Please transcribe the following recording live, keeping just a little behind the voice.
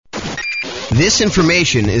This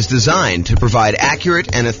information is designed to provide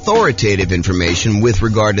accurate and authoritative information with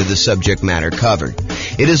regard to the subject matter covered.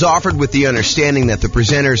 It is offered with the understanding that the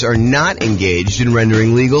presenters are not engaged in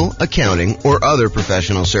rendering legal, accounting, or other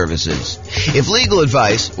professional services. If legal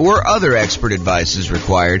advice or other expert advice is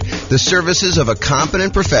required, the services of a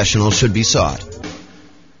competent professional should be sought.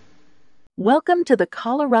 Welcome to the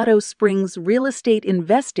Colorado Springs Real Estate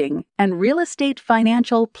Investing and Real Estate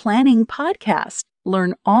Financial Planning Podcast.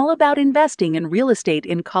 Learn all about investing in real estate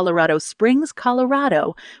in Colorado Springs,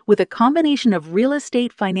 Colorado, with a combination of real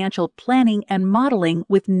estate financial planning and modeling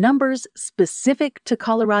with numbers specific to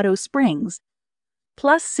Colorado Springs,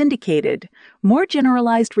 plus syndicated, more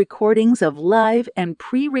generalized recordings of live and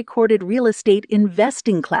pre-recorded real estate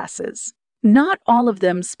investing classes, not all of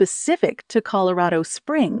them specific to Colorado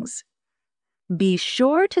Springs. Be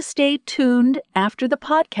sure to stay tuned after the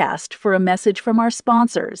podcast for a message from our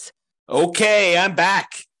sponsors. Okay, I'm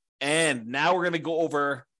back. And now we're going to go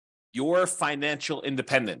over your financial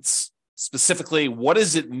independence. Specifically, what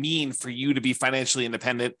does it mean for you to be financially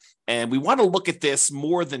independent? And we want to look at this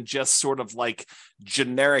more than just sort of like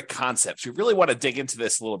generic concepts. We really want to dig into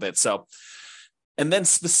this a little bit. And then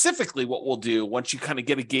specifically what we'll do once you kind of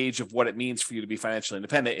get a gauge of what it means for you to be financially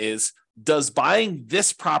independent is, does buying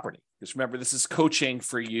this property, because remember, this is coaching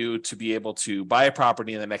for you to be able to buy a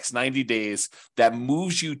property in the next 90 days that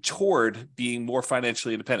moves you toward being more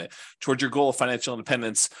financially independent, toward your goal of financial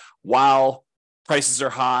independence while prices are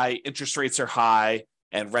high, interest rates are high,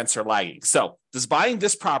 and rents are lagging. So does buying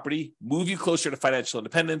this property move you closer to financial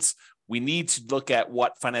independence? We need to look at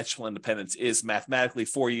what financial independence is mathematically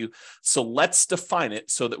for you. So let's define it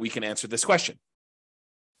so that we can answer this question.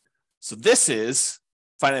 So this is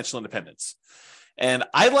financial independence. And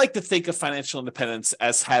I like to think of financial independence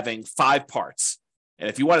as having 5 parts. And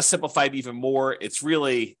if you want to simplify it even more, it's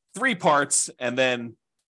really 3 parts. And then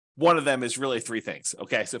one of them is really 3 things.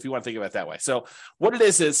 Okay. So if you want to think about it that way. So what it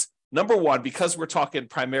is number one, because we're talking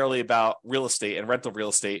primarily about real estate and rental real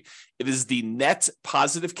estate, it is the net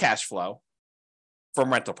positive cash flow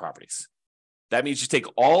from rental properties. That means you take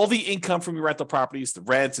all the income from your rental properties, the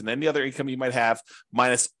rent and any other income you might have,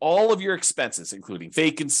 minus all of your expenses, including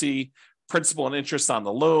vacancy, principal and interest on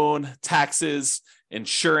the loan, taxes,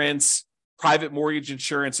 insurance, private mortgage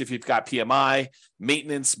insurance if you've got PMI,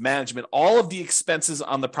 maintenance, management, all of the expenses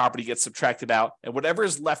on the property get subtracted out. And whatever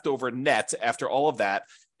is left over net after all of that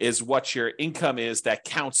is what your income is that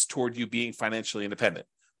counts toward you being financially independent.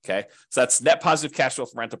 Okay, so that's net positive cash flow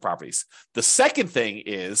from rental properties. The second thing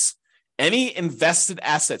is any invested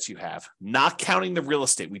assets you have, not counting the real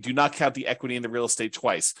estate. We do not count the equity in the real estate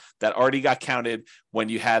twice. That already got counted when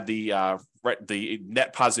you had the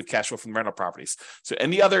net positive cash flow from rental properties. So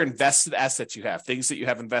any other invested assets you have, things that you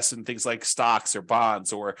have invested in things like stocks or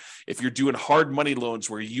bonds, or if you're doing hard money loans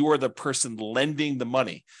where you are the person lending the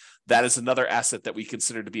money, that is another asset that we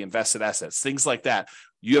consider to be invested assets. Things like that.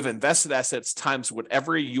 You have invested assets times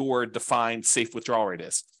whatever your defined safe withdrawal rate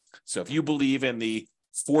is. So if you believe in the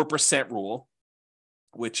 4% rule,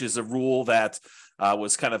 which is a rule that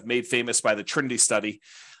was kind of made famous by the Trinity study,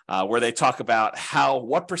 where they talk about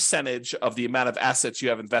what percentage of the amount of assets you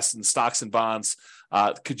have invested in stocks and bonds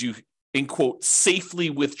could you, in quote, safely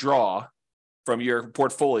withdraw from your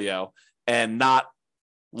portfolio and not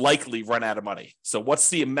likely run out of money. So what's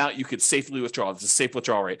the amount you could safely withdraw? It's a safe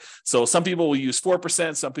withdrawal rate. So some people will use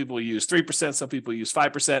 4%, some people will use 3%, some people use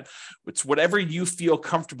 5%. It's whatever you feel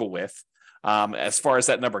comfortable with as far as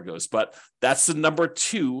that number goes. But that's the number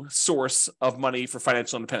 2 source of money for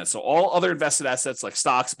financial independence. So all other invested assets like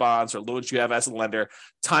stocks, bonds, or loans you have as a lender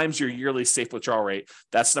times your yearly safe withdrawal rate,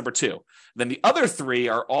 that's number 2. Then the other 3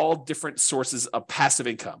 are all different sources of passive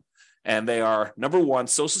income. And they are, number 1,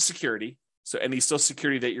 Social Security. So any Social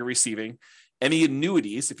Security that you're receiving, any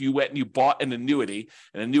annuities. If you went and you bought an annuity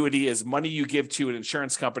is money you give to an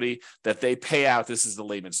insurance company that they pay out. This is the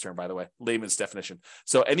layman's term, by the way, layman's definition.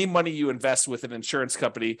 So any money you invest with an insurance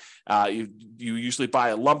company, you usually buy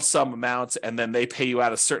a lump sum amount, and then they pay you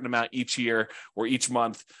out a certain amount each year or each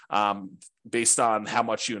month based on how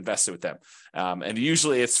much you invested with them. And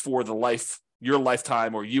usually it's for your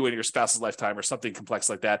lifetime or you and your spouse's lifetime or something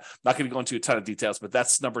complex like that. I'm not going to go into a ton of details, but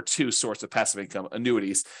that's number 2 source of passive income,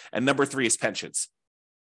 annuities. And number 3 is pensions.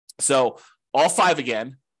 So all 5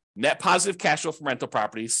 again, net positive cash flow from rental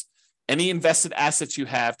properties, any invested assets you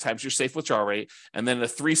have times your safe withdrawal rate, and then the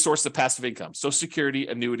 3 sources of passive income, Social Security,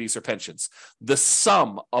 annuities, or pensions. The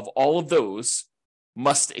sum of all of those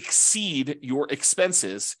must exceed your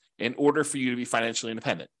expenses in order for you to be financially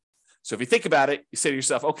independent. So if you think about it, you say to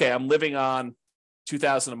yourself, okay, I'm living on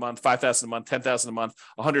 $2,000 a month, $5,000 a month, $10,000 a month,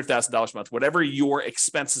 $100,000 a month, whatever your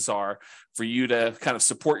expenses are for you to kind of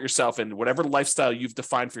support yourself and whatever lifestyle you've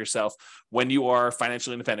defined for yourself when you are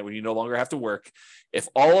financially independent, when you no longer have to work. If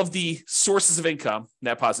all of the sources of income,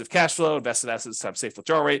 net positive cash flow, invested assets times safe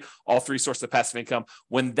withdrawal rate, all three sources of passive income,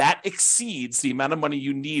 when that exceeds the amount of money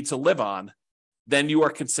you need to live on, then you are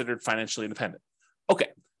considered financially independent. Okay,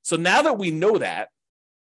 so now that we know that,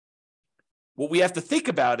 what we have to think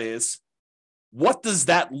about is, what does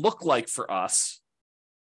that look like for us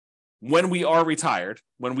when we are retired,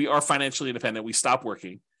 when we are financially independent, we stop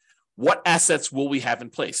working? What assets will we have in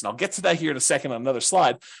place? And I'll get to that here in a second on another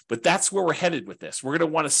slide, but that's where we're headed with this. We're going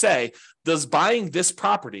to want to say, does buying this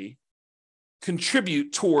property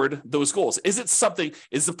contribute toward those goals? Is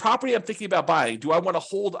the property I'm thinking about buying, do I want to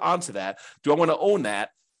hold on to that? Do I want to own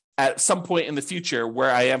that at some point in the future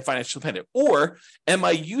where I am financially independent? Or am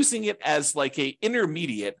I using it as like a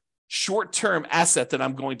intermediate short-term asset that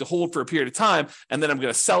I'm going to hold for a period of time, and then I'm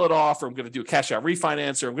going to sell it off, or I'm going to do a cash out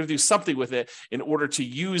refinance, or I'm going to do something with it in order to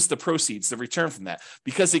use the proceeds, the return from that,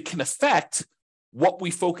 because it can affect what we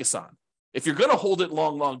focus on. If you're going to hold it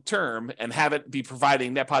long term and have it be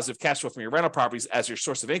providing net positive cash flow from your rental properties as your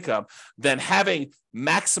source of income, then having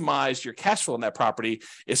maximized your cash flow in that property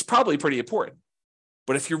is probably pretty important.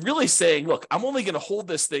 But if you're really saying, look, I'm only going to hold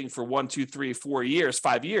this thing for 1, 2, 3, 4 years,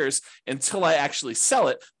 5 years until I actually sell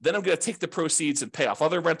it, then I'm going to take the proceeds and pay off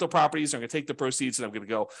other rental properties. I'm going to take the proceeds and I'm going to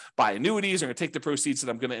go buy annuities. I'm going to take the proceeds and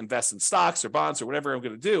I'm going to invest in stocks or bonds or whatever I'm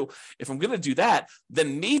going to do. If I'm going to do that,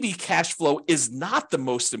 then maybe cash flow is not the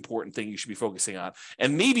most important thing you should be focusing on.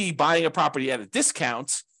 And maybe buying a property at a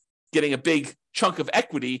discount, getting a big chunk of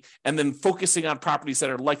equity, and then focusing on properties that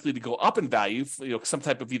are likely to go up in value, some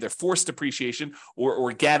type of either forced appreciation or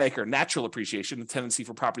organic or natural appreciation, the tendency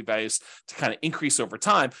for property values to kind of increase over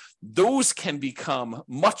time, those can become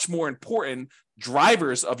much more important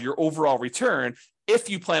drivers of your overall return if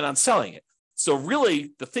you plan on selling it. So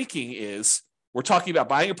really, the thinking is, we're talking about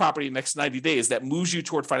buying a property in the next 90 days that moves you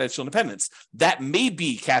toward financial independence. That may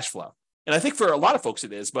be cash flow. And I think for a lot of folks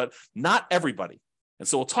it is, but not everybody. And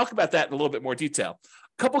so we'll talk about that in a little bit more detail.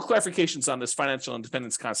 A couple of clarifications on this financial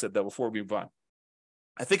independence concept, though, before we move on.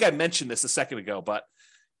 I think I mentioned this a second ago, but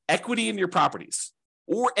equity in your properties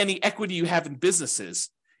or any equity you have in businesses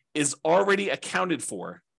is already accounted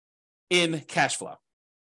for in cash flow.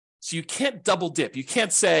 So you can't double dip. You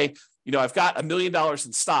can't say, I've got $1 million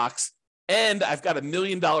in stocks and I've got $1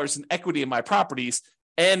 million in equity in my properties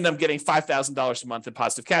and I'm getting $5,000 a month in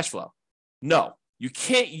positive cash flow. No. You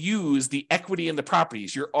can't use the equity in the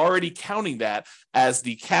properties. You're already counting that as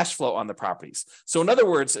the cash flow on the properties. So in other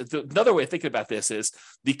words, another way of thinking about this is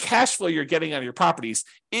the cash flow you're getting on your properties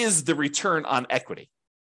is the return on equity.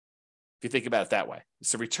 If you think about it that way,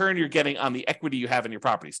 it's the return you're getting on the equity you have in your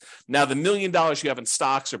properties. Now, the $1 million you have in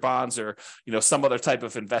stocks or bonds or some other type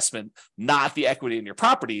of investment, not the equity in your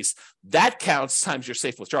properties, that counts times your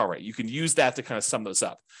safe withdrawal rate. You can use that to kind of sum those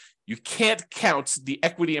up. You can't count the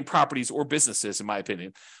equity in properties or businesses, in my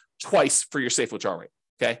opinion, twice for your safe withdrawal rate,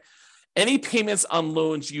 okay? Any payments on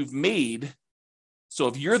loans you've made, so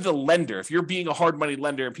if you're the lender, if you're being a hard money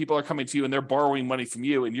lender and people are coming to you and they're borrowing money from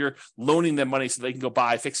you and you're loaning them money so they can go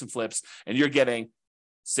buy fix and flips and you're getting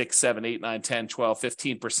 6, 7, 8, 9, 10, 12,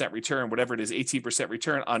 15% return, whatever it is, 18%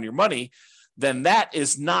 return on your money, then that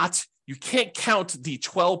is not, you can't count the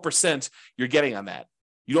 12% you're getting on that.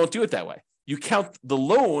 You don't do it that way. You count the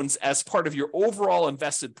loans as part of your overall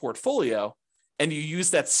invested portfolio, and you use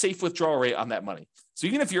that safe withdrawal rate on that money. So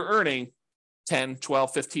even if you're earning 10,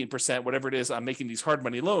 12, 15%, whatever it is on making these hard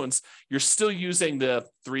money loans, you're still using the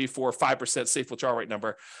 3, 4, 5% safe withdrawal rate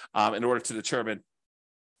number in order to determine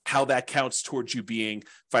how that counts towards you being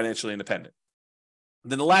financially independent.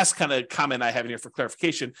 Then the last kind of comment I have in here for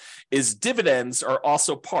clarification is dividends are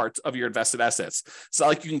also part of your invested assets. So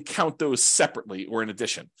like you can count those separately or in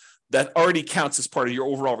addition. That already counts as part of your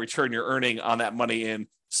overall return you're earning on that money in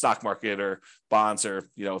stock market or bonds, or,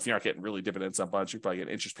 if you're not getting really dividends on bonds, you're probably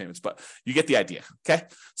getting interest payments, but you get the idea. Okay.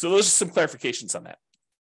 So those are some clarifications on that.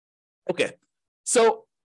 Okay. So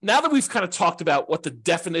now that we've kind of talked about what the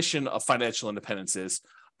definition of financial independence is,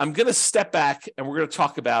 I'm going to step back and we're going to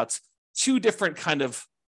talk about two different kind of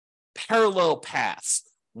parallel paths.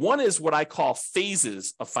 One is what I call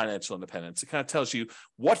phases of financial independence. It kind of tells you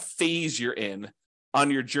what phase you're in on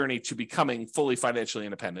your journey to becoming fully financially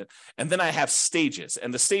independent. And then I have stages.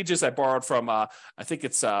 And the stages I borrowed from, I think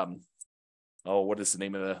it's, what is the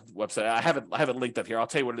name of the website? I have it linked up here. I'll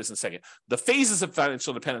tell you what it is in a second. The phases of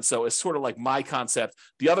financial independence, though, is sort of like my concept.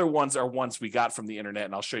 The other ones are ones we got from the internet,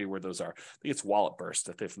 and I'll show you where those are. I think it's Wallet Burst,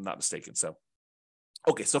 if I'm not mistaken. So,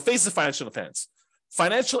 okay, so phases of financial independence.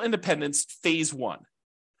 financial independence phase one.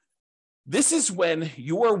 This is when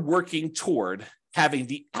you are working toward having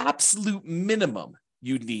the absolute minimum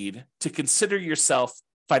you need to consider yourself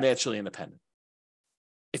financially independent.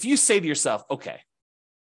 If you say to yourself, okay,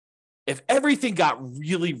 if everything got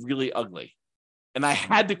really, really ugly and I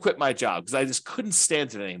had to quit my job because I just couldn't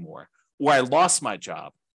stand it anymore, or I lost my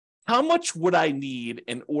job, how much would I need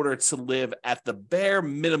in order to live at the bare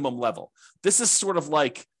minimum level? This is sort of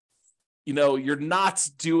like, you're not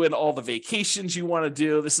doing all the vacations you want to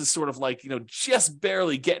do. This is sort of like, just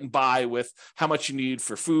barely getting by with how much you need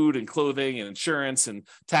for food and clothing and insurance and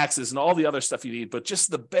taxes and all the other stuff you need, but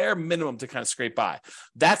just the bare minimum to kind of scrape by.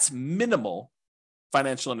 That's minimal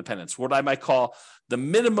financial independence, what I might call the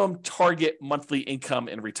minimum target monthly income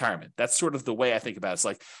in retirement. That's sort of the way I think about it. It's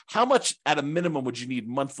like, how much at a minimum would you need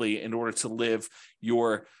monthly in order to live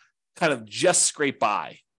your kind of just scrape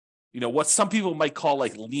by? What some people might call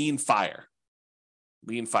like lean financial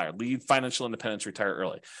independence, retire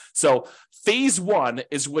early. So phase one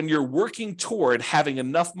is when you're working toward having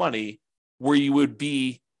enough money where you would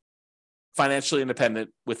be financially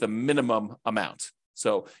independent with a minimum amount.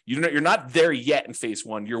 So you're not there yet in phase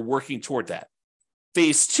one. You're working toward that.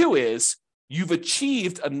 Phase two is you've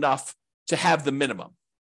achieved enough to have the minimum.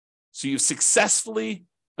 So you've successfully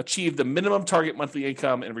achieved the minimum target monthly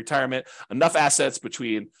income in retirement, enough assets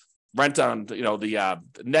between rent on, the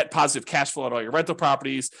net positive cash flow on all your rental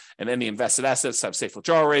properties and any invested assets have safe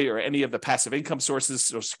withdrawal rate or any of the passive income sources,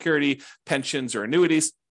 Social Security, pensions, or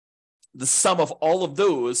annuities. The sum of all of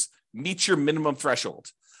those meets your minimum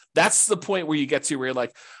threshold. That's the point where you get to where you're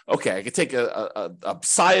like, okay, I can take a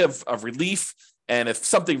sigh of relief. And if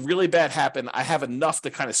something really bad happened, I have enough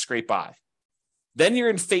to kind of scrape by. Then you're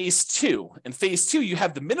in phase two. In phase two, you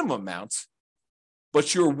have the minimum amount,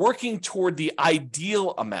 but you're working toward the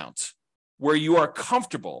ideal amount where you are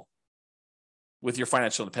comfortable with your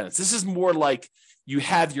financial independence. This is more like you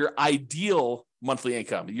have your ideal monthly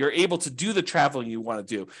income. You're able to do the traveling you want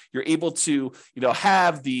to do. You're able to,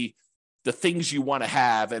 have the things you want to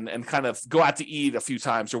have and kind of go out to eat a few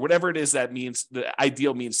times or whatever it is that means the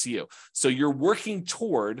ideal means to you. So you're working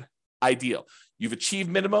toward ideal. You've achieved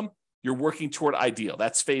minimum. You're working toward ideal.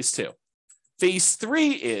 That's phase two. Phase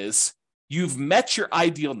three is you've met your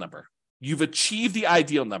ideal number. You've achieved the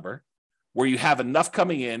ideal number where you have enough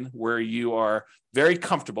coming in, where you are very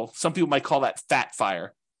comfortable. Some people might call that fat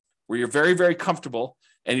fire, where you're very, very comfortable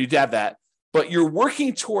and you have that, but you're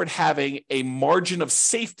working toward having a margin of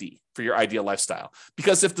safety for your ideal lifestyle.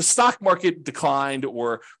 Because if the stock market declined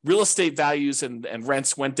or real estate values and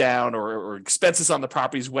rents went down or expenses on the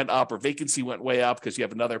properties went up or vacancy went way up because you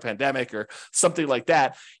have another pandemic or something like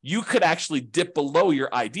that, you could actually dip below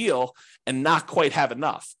your ideal and not quite have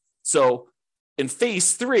enough. So in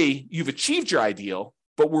phase three, you've achieved your ideal,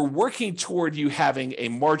 but we're working toward you having a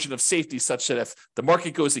margin of safety such that if the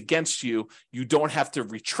market goes against you, you don't have to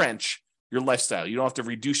retrench your lifestyle. You don't have to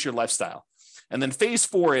reduce your lifestyle. And then phase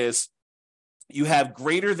four is you have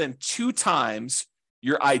greater than 2 times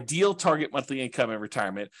your ideal target monthly income in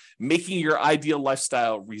retirement, making your ideal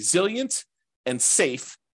lifestyle resilient and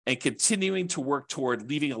safe and continuing to work toward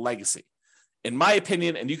leaving a legacy. In my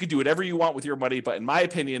opinion, and you can do whatever you want with your money, but in my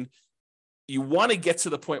opinion, you want to get to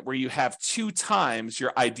the point where you have 2 times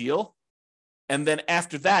your ideal. And then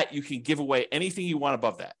after that, you can give away anything you want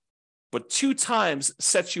above that. But 2 times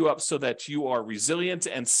sets you up so that you are resilient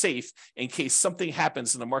and safe in case something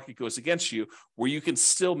happens and the market goes against you, where you can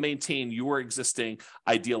still maintain your existing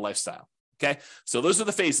ideal lifestyle. Okay. So those are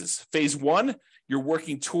the phases. Phase 1, you're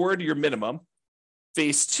working toward your minimum.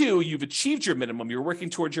 Phase 2, you've achieved your minimum. You're working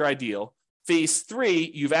toward your ideal. Phase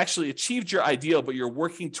 3, you've actually achieved your ideal, but you're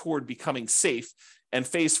working toward becoming safe. And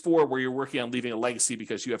phase 4, where you're working on leaving a legacy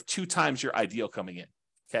because you have 2 times your ideal coming in.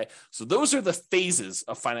 Okay, so those are the phases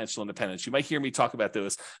of financial independence. You might hear me talk about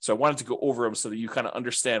those. So I wanted to go over them so that you kind of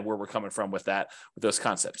understand where we're coming from with those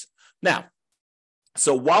concepts. Now,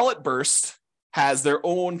 so Wallet Burst has their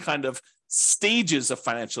own kind of stages of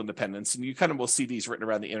financial independence, and you kind of will see these written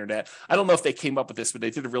around the internet. I don't know if they came up with this, but they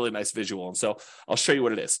did a really nice visual, and so I'll show you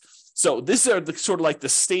what it is. So these are the sort of like the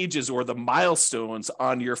stages or the milestones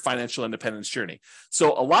on your financial independence journey.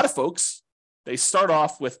 So a lot of folks, they start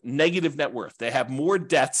off with negative net worth. They have more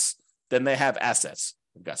debts than they have assets.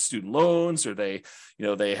 They've got student loans, or they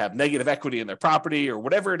have negative equity in their property, or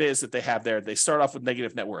whatever it is that they have there. They start off with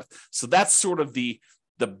negative net worth. So that's sort of the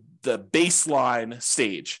baseline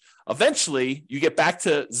stage. Eventually, you get back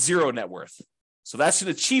to 0 net worth. So that's an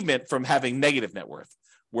achievement from having negative net worth,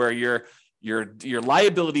 where your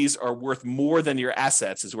liabilities are worth more than your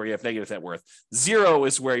assets, is where you have negative net worth. 0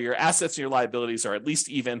 is where your assets and your liabilities are at least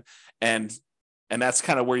even, and And that's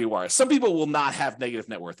kind of where you are. Some people will not have negative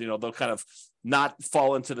net worth. They'll kind of not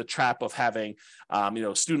fall into the trap of having,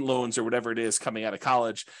 student loans or whatever it is coming out of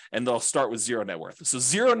college, and they'll start with zero net worth. So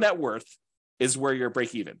zero net worth is where you're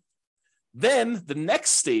break even. Then the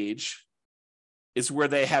next stage is where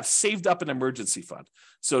they have saved up an emergency fund.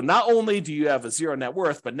 So not only do you have a zero net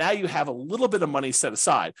worth, but now you have a little bit of money set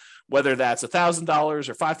aside, whether that's $1,000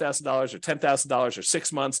 or $5,000 or $10,000 or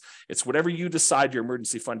 6 months. It's whatever you decide your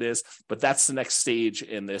emergency fund is, but that's the next stage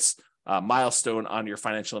in this milestone on your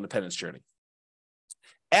financial independence journey.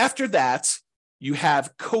 After that, you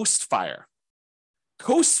have Coast Fire.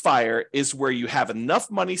 Coast Fire is where you have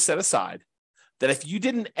enough money set aside that if you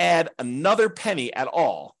didn't add another penny at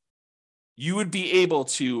all, you would be able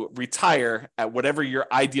to retire at whatever your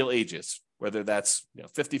ideal age is, whether that's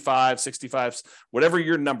 55, 65, whatever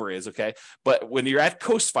your number is, okay? But when you're at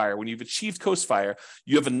Coast Fire, when you've achieved Coast Fire,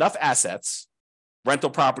 you have enough assets, rental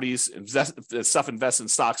properties, stuff invested in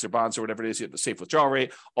stocks or bonds or whatever it is, you have the safe withdrawal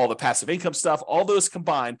rate, all the passive income stuff, all those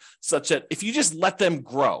combined, such that if you just let them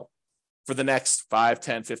grow for the next 5,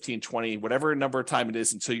 10, 15, 20, whatever number of time it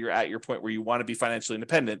is until you're at your point where you want to be financially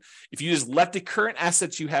independent. If you just let the current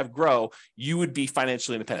assets you have grow, you would be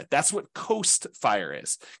financially independent. That's what Coast Fire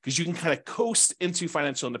is, because you can kind of coast into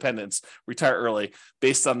financial independence, retire early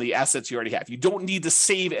based on the assets you already have. You don't need to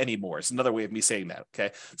save anymore. It's another way of me saying that,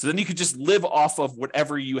 okay? So then you could just live off of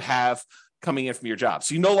whatever you have coming in from your job.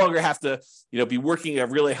 So you no longer have to, be working a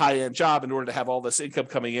really high-end job in order to have all this income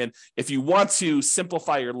coming in. If you want to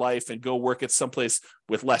simplify your life and go work at someplace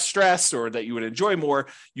with less stress or that you would enjoy more,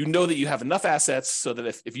 you know that you have enough assets so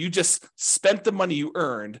that if you just spent the money you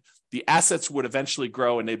earned, the assets would eventually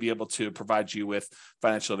grow and they'd be able to provide you with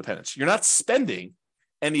financial independence. You're not spending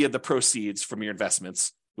any of the proceeds from your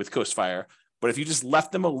investments with Coast Fire, but if you just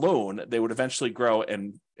left them alone, they would eventually grow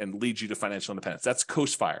and lead you to financial independence. That's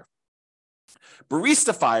Coast Fire.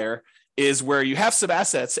 Barista Fire is where you have some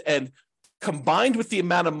assets, and combined with the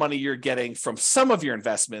amount of money you're getting from some of your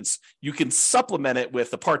investments, you can supplement it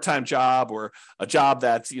with a part-time job or a job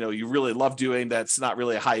that you really love doing that's not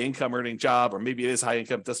really a high income earning job, or maybe it is high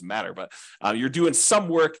income, it doesn't matter, but you're doing some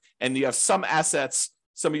work and you have some assets,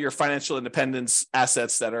 some of your financial independence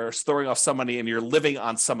assets that are throwing off some money, and you're living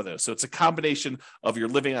on some of those. So it's a combination of you're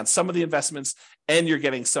living on some of the investments and you're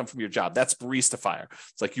getting some from your job. That's Barista Fire.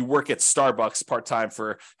 It's like you work at Starbucks part-time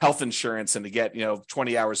for health insurance and to get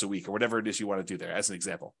 20 hours a week or whatever it is you want to do there, as an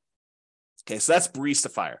example. Okay, so that's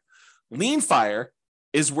Barista Fire. Lean Fire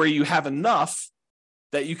is where you have enough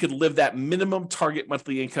that you could live that minimum target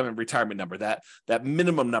monthly income and retirement number, that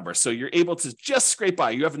minimum number. So you're able to just scrape by.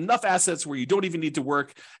 You have enough assets where you don't even need to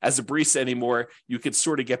work as a barista anymore. You could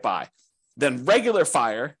sort of get by. Then regular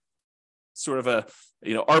Fire, sort of a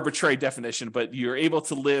arbitrary definition, but you're able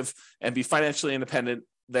to live and be financially independent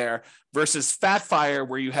there, versus Fat Fire,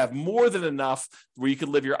 where you have more than enough where you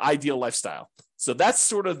can live your ideal lifestyle. So that's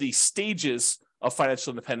sort of the stages of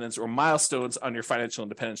financial independence or milestones on your financial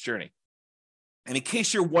independence journey. And in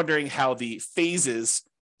case you're wondering how the phases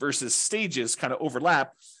versus stages kind of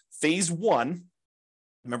overlap, phase 1,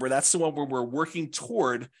 remember that's the one where we're working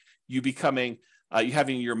toward you becoming, you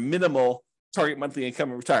having your minimal target monthly income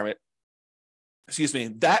in retirement.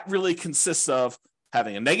 That really consists of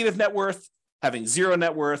having a negative net worth, having zero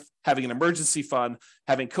net worth, having an emergency fund,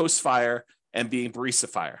 having Coast Fire, and being Barista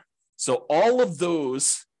Fire. So all of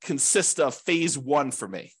those consist of phase 1 for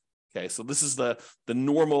me. Okay, so this is the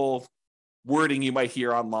normal wording you might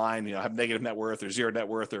hear online, have negative net worth or zero net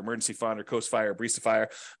worth or emergency fund or Coast Fire or Barista Fire.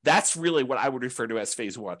 That's really what I would refer to as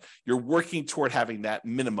phase 1. You're working toward having that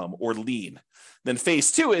minimum or lean. Then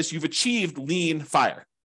phase 2 is you've achieved lean fire.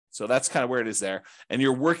 So that's kind of where it is there. And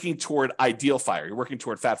you're working toward ideal fire. You're working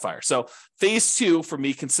toward fat fire. So phase 2 for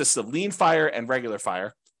me consists of lean fire and regular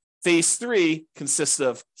fire. Phase 3 consists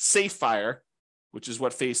of safe fire, which is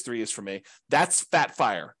what phase 3 is for me. That's fat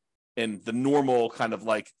fire in the normal kind of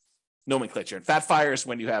like nomenclature. And fat fire is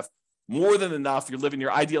when you have more than enough, you're living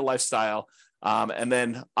your ideal lifestyle. And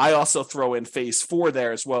then I also throw in phase 4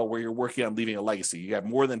 there as well, where you're working on leaving a legacy. You have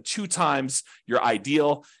more than 2 times your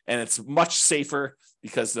ideal, and it's much safer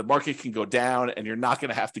because the market can go down and you're not going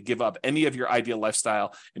to have to give up any of your ideal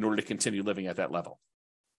lifestyle in order to continue living at that level.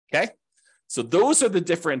 Okay. So those are the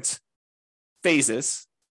different phases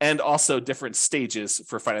and also different stages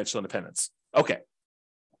for financial independence. Okay.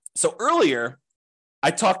 So earlier, I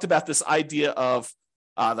talked about this idea of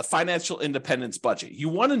the financial independence budget. You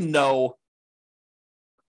want to know,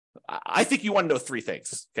 I think you want to know 3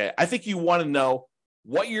 things. Okay. I think you want to know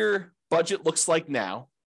what your budget looks like now,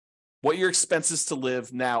 what your expenses to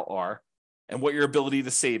live now are, and what your ability to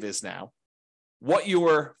save is now, what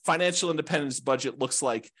your financial independence budget looks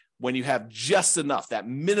like when you have just enough, that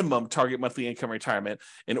minimum target monthly income retirement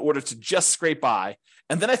in order to just scrape by.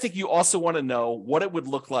 And then I think you also want to know what it would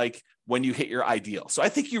look like when you hit your ideal. So I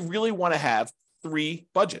think you really want to have 3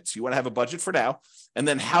 budgets. You want to have a budget for now. And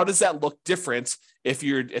then how does that look different if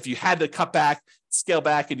you had to cut back, scale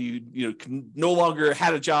back, and you no longer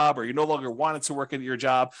had a job, or you no longer wanted to work at your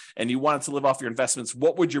job and you wanted to live off your investments?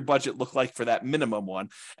 What would your budget look like for that minimum one?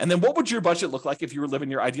 And then what would your budget look like if you were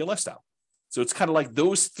living your ideal lifestyle? So it's kind of like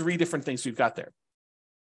those 3 different things we've got there.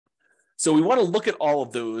 So we want to look at all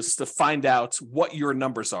of those to find out what your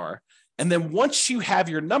numbers are. And then once you have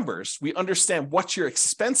your numbers, we understand what your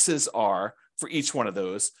expenses are for each one of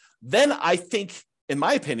those. Then I think, in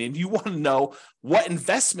my opinion, you want to know what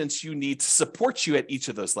investments you need to support you at each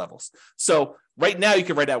of those levels. So right now you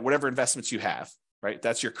can write out whatever investments you have, right?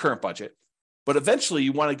 That's your current budget. But eventually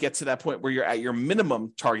you want to get to that point where you're at your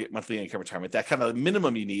minimum target monthly income retirement, that kind of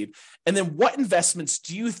minimum you need. And then what investments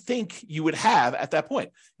do you think you would have at that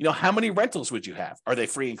point? How many rentals would you have? Are they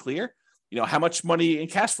free and clear? How much money in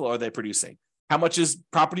cash flow are they producing? How much is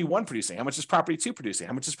property 1 producing? How much is property 2 producing?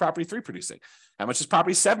 How much is property 3 producing? How much is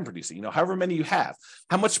property 7 producing? However many you have.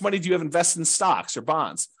 How much money do you have invested in stocks or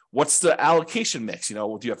bonds? What's the allocation mix? Do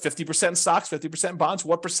you have 50% in stocks, 50% in bonds?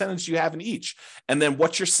 What percentage do you have in each? And then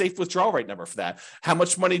what's your safe withdrawal rate number for that? How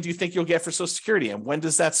much money do you think you'll get for Social Security? And when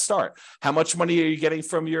does that start? How much money are you getting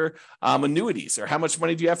from your annuities? Or how much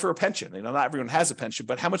money do you have for a pension? Not everyone has a pension,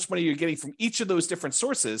 but how much money are you getting from each of those different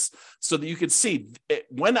sources so that you can see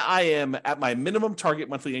when I am at my minimum target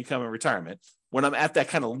monthly income in retirement, when I'm at that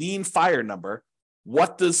kind of lean fire number,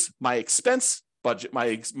 what does my expense budget,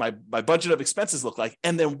 my budget of expenses look like?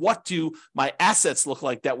 And then what do my assets look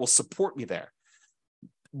like that will support me there?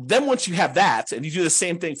 Then once you have that, and you do the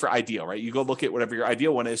same thing for ideal, right? You go look at whatever your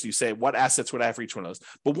ideal one is, you say, what assets would I have for each one of those?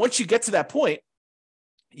 But once you get to that point,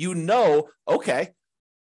 okay,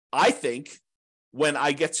 I think when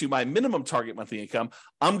I get to my minimum target monthly income,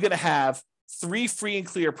 I'm going to have 3 free and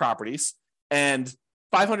clear properties and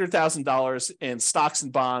 $500,000 in stocks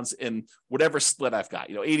and bonds in whatever split I've got,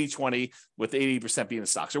 80-20 with 80% being in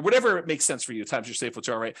stocks, or whatever makes sense for you times your safe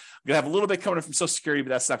withdrawal rate. I'm going to have a little bit coming in from Social Security, but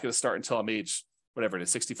that's not going to start until I'm age, whatever it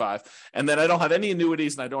is, 65. And then I don't have any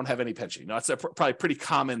annuities and I don't have any pension. It's a probably pretty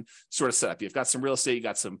common sort of setup. You've got some real estate, you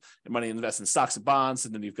got some money invested in stocks and bonds,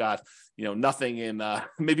 and then you've got, nothing in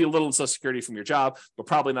maybe a little in Social Security from your job, but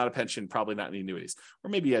probably not a pension, probably not any annuities,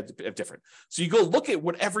 or maybe a different. So you go look at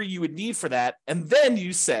whatever you would need for that. And then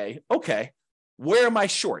you say, okay, where am I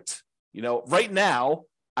short? Right now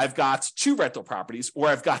I've got 2 rental properties, or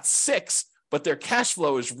I've got 6, but their cash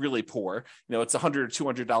flow is really poor. It's $100 or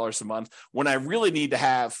 $200 a month when I really need to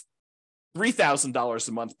have $3,000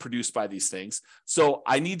 a month produced by these things. So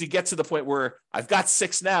I need to get to the point where I've got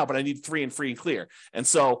 6 now, but I need 3 and free and clear. And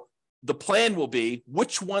so the plan will be,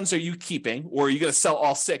 which ones are you keeping, or are you going to sell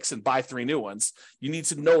all 6 and buy 3 new ones? You need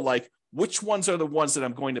to know, which ones are the ones that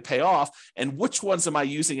I'm going to pay off, and which ones am I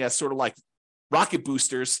using as sort of like rocket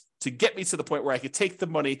boosters to get me to the point where I could take the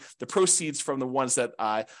money, the proceeds from the ones that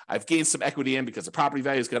I've gained some equity in because the property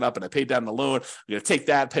value has gone up and I paid down the loan. I'm going to take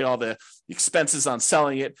that, pay all the expenses on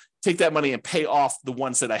selling it, take that money and pay off the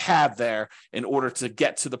ones that I have there in order to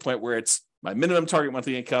get to the point where it's my minimum target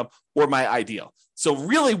monthly income or my ideal. So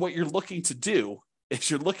really what you're looking to do is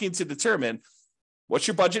you're looking to determine what's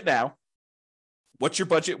your budget now, what's your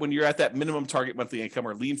budget when you're at that minimum target monthly income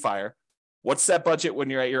or lean fire, what's that budget when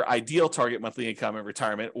you're at your ideal target monthly income in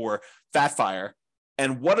retirement or fat fire,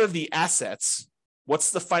 and what are the assets,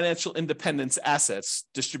 what's the financial independence assets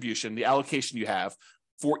distribution, the allocation you have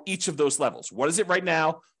for each of those levels. What is it right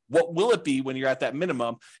now? What will it be when you're at that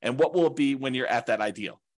minimum? And what will it be when you're at that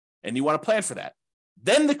ideal? And you want to plan for that.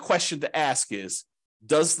 Then the question to ask is,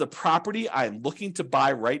 does the property I'm looking to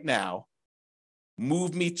buy right now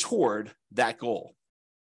move me toward that goal?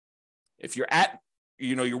 If you're at,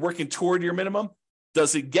 you're working toward your minimum,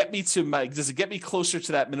 does it get me closer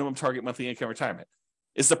to that minimum target monthly income retirement?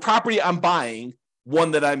 Is the property I'm buying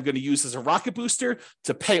one that I'm going to use as a rocket booster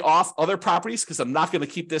to pay off other properties because I'm not going to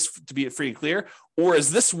keep this to be free and clear? Or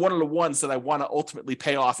is this one of the ones that I want to ultimately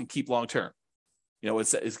pay off and keep long-term?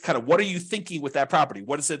 It's kind of, what are you thinking with that property?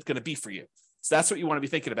 What is it going to be for you? So that's what you want to be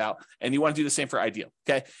thinking about. And you want to do the same for ideal.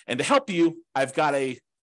 Okay. And to help you, I've got a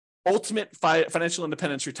ultimate financial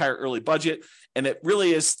independence retire early budget. And it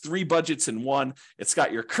really is 3 budgets in one. It's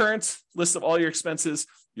got your current list of all your expenses,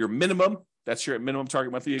 your minimum, that's your minimum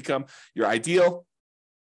target monthly income, your ideal,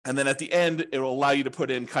 And then at the end, it will allow you to put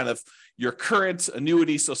in kind of your current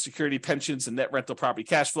annuity, Social Security, pensions, and net rental property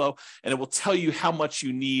cash flow. And it will tell you how much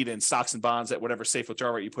you need in stocks and bonds at whatever safe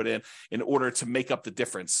withdrawal rate you put in order to make up the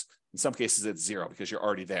difference. In some cases, it's zero because you're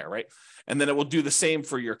already there, right? And then it will do the same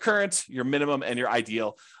for your current, your minimum, and your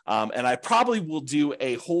ideal. And I probably will do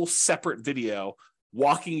a whole separate video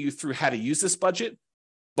walking you through how to use this budget.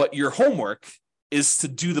 But your homework is to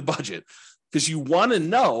do the budget because you want to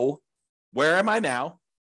know, where am I now?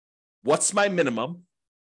 What's my minimum?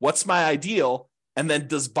 What's my ideal? And then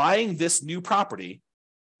does buying this new property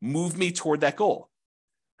move me toward that goal?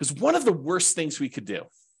 Because one of the worst things we could do,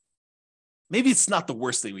 maybe it's not the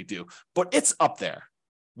worst thing we do, but it's up there.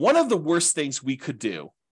 One of the worst things we could do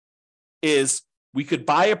is we could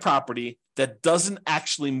buy a property that doesn't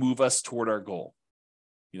actually move us toward our goal.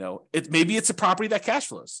 Maybe it's a property that cash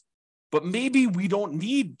flows, but maybe we don't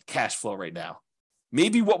need cash flow right now.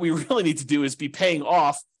 Maybe what we really need to do is be paying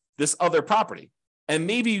off this other property. And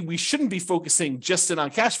maybe we shouldn't be focusing just in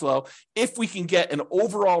on cash flow if we can get an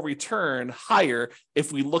overall return higher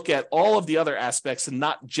if we look at all of the other aspects and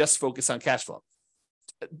not just focus on cash flow.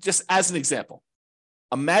 Just as an example,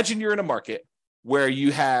 imagine you're in a market where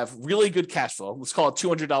you have really good cash flow. Let's call it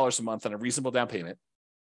 $200 a month on a reasonable down payment.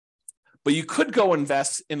 But you could go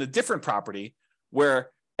invest in a different property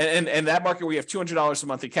where, and that market where you have $200 a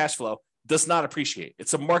month in cash flow does not appreciate.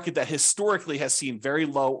 It's a market that historically has seen very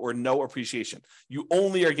low or no appreciation. You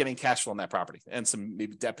only are getting cash flow on that property and some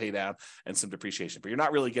maybe debt pay down and some depreciation, but you're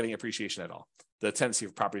not really getting appreciation at all. The tendency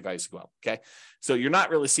for property values to go up. Okay. So you're not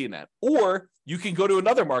really seeing that. Or you can go to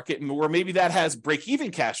another market where maybe that has break-even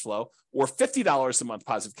cash flow or $50 a month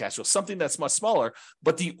positive cash flow, something that's much smaller,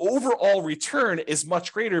 but the overall return is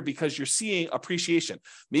much greater because you're seeing appreciation.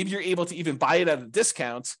 Maybe you're able to even buy it at a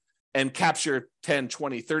discount and capture $10,000,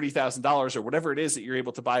 $20,000, $30,000 or whatever it is that you're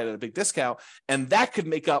able to buy it at a big discount. And that could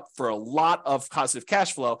make up for a lot of positive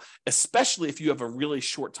cash flow, especially if you have a really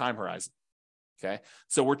short time horizon. Okay.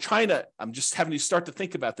 So I'm just having you start to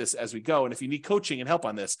think about this as we go. And if you need coaching and help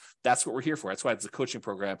on this, that's what we're here for. That's why it's a coaching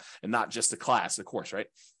program and not just a class, a course, right?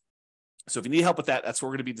 So if you need help with that, that's what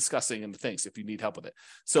we're going to be discussing in the things if you need help with it.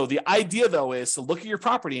 So the idea though is to look at your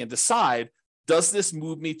property and decide, does this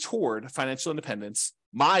move me toward financial independence,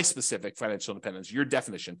 my specific financial independence, your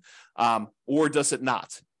definition, or does it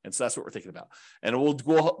not? And so that's what we're thinking about. And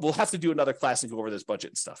we'll have to do another class and go over this budget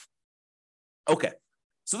and stuff. Okay.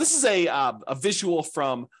 So this is a visual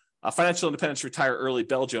from Financial Independence Retire Early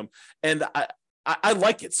Belgium. And I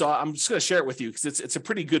like it. So I'm just going to share it with you because it's a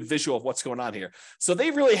pretty good visual of what's going on here. So they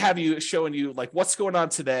really have you showing you like what's going on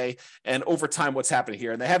today and over time what's happening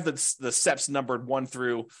here. And they have the steps numbered 1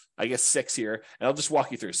 through, I guess, 6 here. And I'll just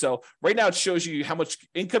walk you through. So right now it shows you how much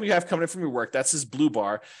income you have coming in from your work. That's this blue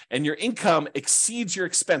bar. And your income exceeds your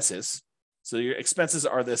expenses. So your expenses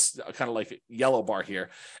are this kind of like yellow bar here.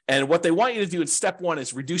 And what they want you to do in step 1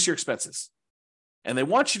 is reduce your expenses. And they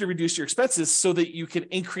want you to reduce your expenses so that you can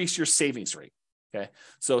increase your savings rate. Okay.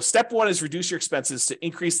 So step 1 is reduce your expenses to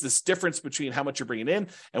increase this difference between how much you're bringing in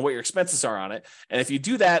and what your expenses are on it. And if you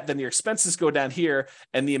do that, then your expenses go down here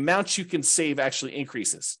and the amount you can save actually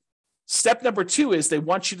increases. Step number 2 is they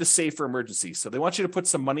want you to save for emergencies. So they want you to put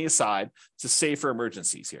some money aside to save for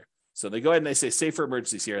emergencies here. So they go ahead and they say save for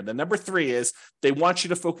emergencies here. And then number 3 is they want you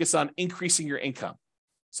to focus on increasing your income.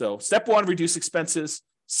 So step 1, reduce expenses.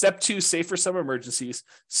 Step 2, save for some emergencies.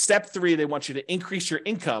 Step 3, they want you to increase your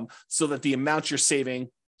income so that the amount you're saving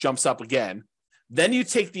jumps up again. Then you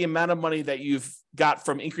take the amount of money that you've got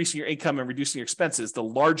from increasing your income and reducing your expenses, the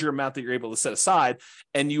larger amount that you're able to set aside,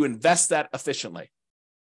 and you invest that efficiently.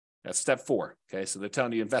 That's step 4. Okay, so they're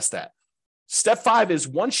telling you invest that. Step 5 is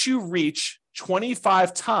once you reach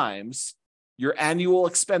 25 times your annual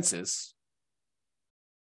expenses,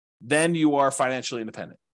 then you are financially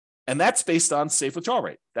independent. And that's based on safe withdrawal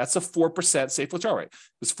rate. That's a 4% safe withdrawal rate.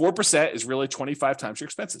 Because 4% is really 25 times your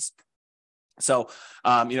expenses. So,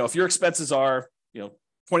 if your expenses are,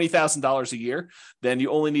 $20,000 a year, then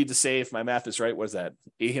you only need to save, my math is right, what is that,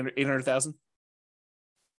 800,000?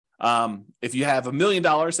 If you have $1 million,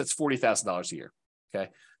 that's $40,000 a year.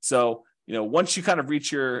 Okay. So, once you kind of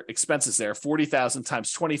reach your expenses there, 40,000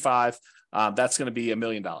 times 25, that's going to be $1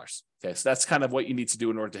 million. Okay, so that's kind of what you need to do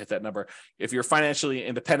in order to hit that number. If you're financially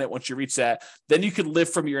independent, once you reach that, then you can live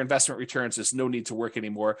from your investment returns. There's no need to work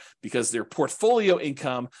anymore because their portfolio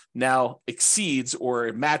income now exceeds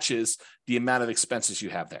or matches the amount of expenses you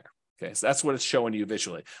have there. Okay, so that's what it's showing you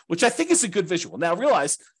visually, which I think is a good visual. Now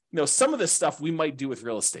realize some of this stuff we might do with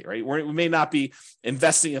real estate, right? We may not be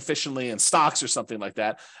investing efficiently in stocks or something like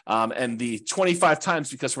that. And the 25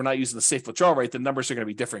 times, because we're not using the safe withdrawal rate, the numbers are going to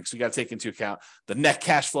be different. So you got to take into account the net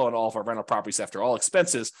cash flow on all of our rental properties after all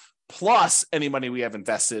expenses, plus any money we have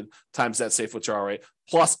invested times that safe withdrawal rate,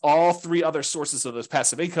 plus all three other sources of those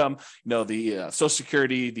passive income, the Social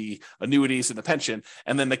Security, the annuities, and the pension.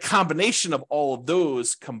 And then the combination of all of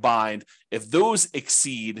those combined, if those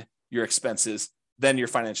exceed your expenses, then you're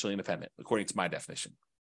financially independent, according to my definition.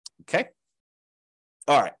 Okay?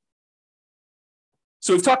 All right.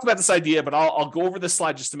 So we've talked about this idea, but I'll go over this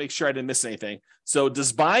slide just to make sure I didn't miss anything. So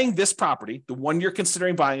does buying this property, the one you're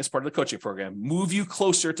considering buying as part of the coaching program, move you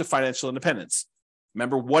closer to financial independence?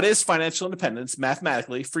 Remember, what is financial independence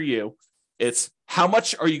mathematically for you? It's how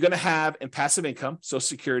much are you going to have in passive income, Social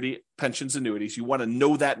Security, pensions, annuities. You want to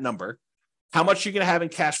know that number. How much you're going to have in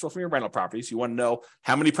cash flow from your rental properties. You want to know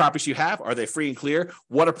how many properties you have. Are they free and clear?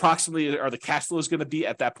 What approximately are the cash flows going to be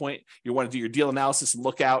at that point? You want to do your deal analysis and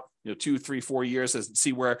look out 2, 3, 4 years and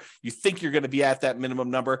see where you think you're going to be at that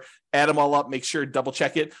minimum number. Add them all up, make sure, double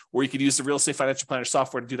check it, or you could use the Real Estate Financial Planner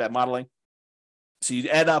software to do that modeling. So you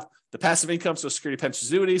add up the passive income, Social Security,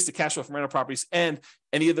 pensions, annuities, the cash flow from rental properties, and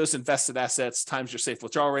any of those invested assets times your safe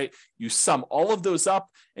withdrawal rate. You sum all of those up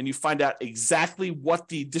and you find out exactly what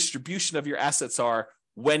the distribution of your assets are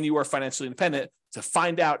when you are financially independent to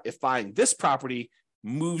find out if buying this property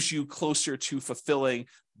moves you closer to fulfilling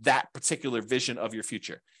that particular vision of your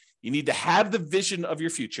future. You need to have the vision of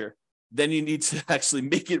your future. Then you need to actually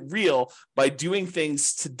make it real by doing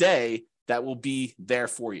things today that will be there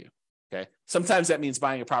for you. Okay. Sometimes that means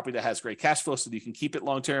buying a property that has great cash flow so that you can keep it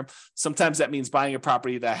long term. Sometimes that means buying a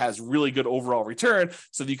property that has really good overall return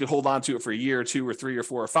so that you can hold on to it for a year or 2 or 3 or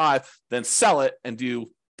 4 or 5, then sell it and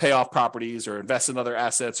do pay off properties or invest in other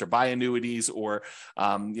assets or buy annuities or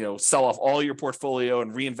sell off all your portfolio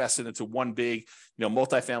and reinvest it into one big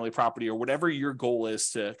multifamily property or whatever your goal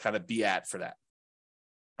is to kind of be at for that.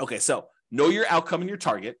 Okay, so know your outcome and your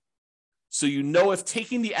target. So you know if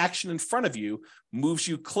taking the action in front of you moves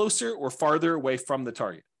you closer or farther away from the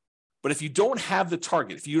target. But if you don't have the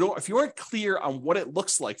target, if you aren't clear on what it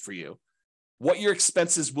looks like for you, what your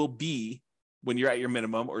expenses will be when you're at your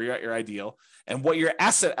minimum or you're at your ideal, and what your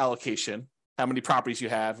asset allocation, how many properties you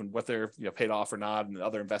have and what they're paid off or not, and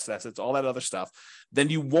other invested assets, all that other stuff, then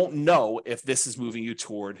you won't know if this is moving you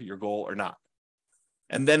toward your goal or not.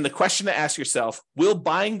 And then the question to ask yourself, will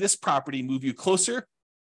buying this property move you closer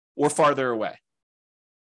or farther away?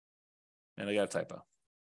 And I got a typo.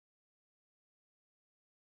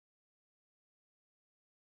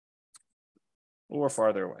 Or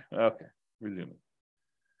farther away. Okay, resuming.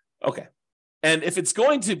 Okay. And if it's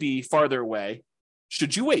going to be farther away,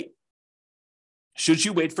 should you wait? Should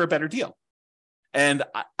you wait for a better deal? And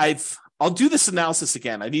I'll do this analysis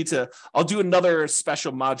again. I'll do another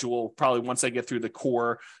special module probably once I get through the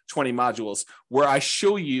core 20 modules where I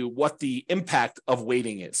show you what the impact of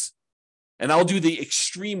waiting is. And I'll do the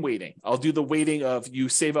extreme waiting. I'll do the waiting of you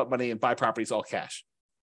save up money and buy properties all cash.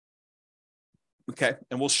 Okay.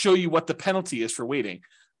 And we'll show you what the penalty is for waiting.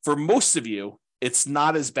 For most of you, it's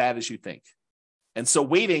not as bad as you think. And so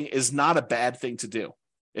waiting is not a bad thing to do.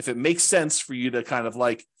 If it makes sense for you to kind of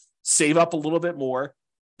like save up a little bit more,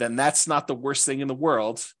 then that's not the worst thing in the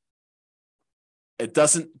world. It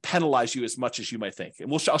doesn't penalize you as much as you might think.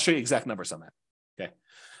 And I'll show you exact numbers on that. Okay.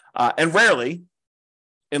 And rarely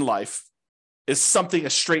in life is something a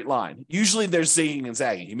straight line. Usually there's zigging and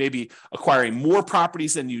zagging. You may be acquiring more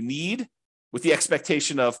properties than you need with the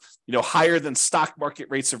expectation of, higher than stock market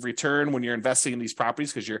rates of return when you're investing in these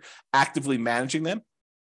properties because you're actively managing them.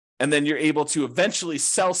 And then you're able to eventually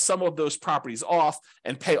sell some of those properties off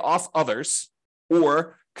and pay off others,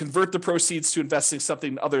 or convert the proceeds to investing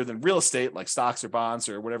something other than real estate, like stocks or bonds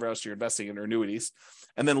or whatever else you're investing in, or annuities,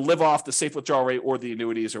 and then live off the safe withdrawal rate or the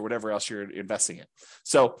annuities or whatever else you're investing in.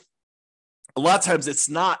 So a lot of times it's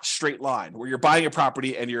not straight line where you're buying a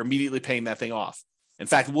property and you're immediately paying that thing off. In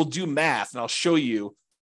fact, we'll do math and I'll show you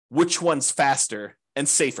which one's faster and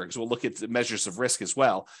safer, because we'll look at the measures of risk as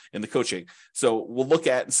well in the coaching. So we'll look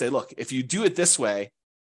at and say, look, if you do it this way,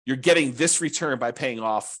 you're getting this return by paying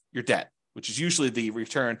off your debt, which is usually the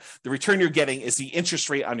return. The return you're getting is the interest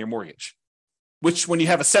rate on your mortgage, which when you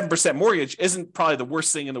have a 7% mortgage isn't probably the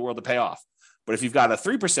worst thing in the world to pay off. But if you've got a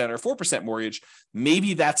 3% or 4% mortgage,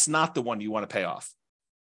 maybe that's not the one you want to pay off.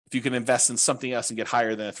 If you can invest in something else and get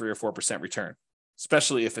higher than a 3 or 4% return,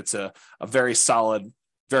 especially if it's a very solid,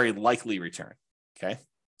 very likely return. Okay.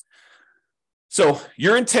 So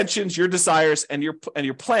your intentions, your desires, and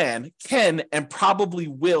your plan can and probably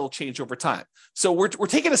will change over time. So we're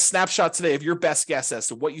taking a snapshot today of your best guess as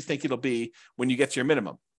to what you think it'll be when you get to your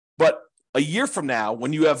minimum. But a year from now,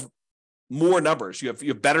 when you have more numbers, you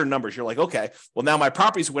have better numbers, you're like, okay, well, now my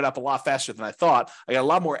properties went up a lot faster than I thought. I got a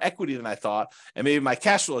lot more equity than I thought. And maybe my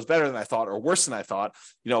cash flow is better than I thought or worse than I thought.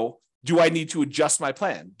 Do I need to adjust my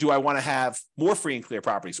plan? Do I want to have more free and clear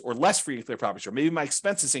properties or less free and clear properties? Or maybe my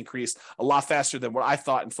expenses increased a lot faster than what I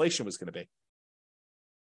thought inflation was going to be.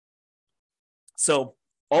 So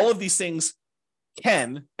all of these things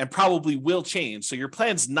can and probably will change. So your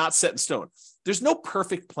plan's not set in stone. There's no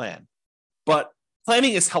perfect plan, but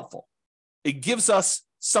planning is helpful. It gives us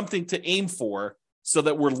something to aim for so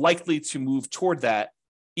that we're likely to move toward that,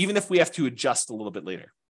 even if we have to adjust a little bit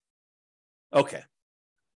later. Okay.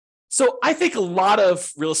 So I think a lot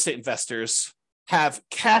of real estate investors have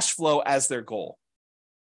cash flow as their goal.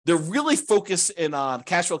 They're really focused in on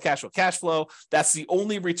cash flow, cash flow, cash flow. That's the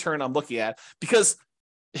only return I'm looking at, because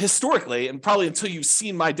historically, and probably until you've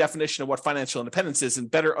seen my definition of what financial independence is and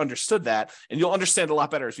better understood that, and you'll understand a lot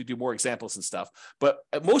better as we do more examples and stuff. But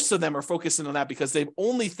most of them are focusing on that because they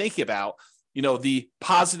only think about, the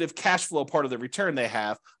positive cash flow part of the return they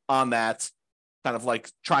have on that kind of like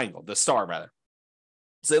triangle, the star rather.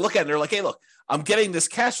 So they look at it and they're like, hey, look, I'm getting this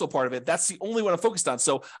cash flow part of it. That's the only one I'm focused on.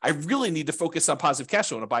 So I really need to focus on positive cash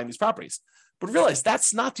flow when I'm buying these properties. But realize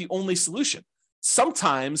that's not the only solution.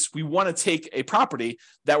 Sometimes we want to take a property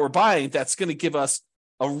that we're buying that's going to give us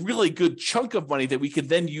a really good chunk of money that we could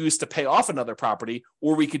then use to pay off another property,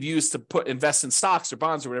 or we could use to invest in stocks or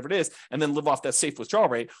bonds or whatever it is, and then live off that safe withdrawal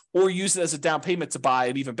rate, or use it as a down payment to buy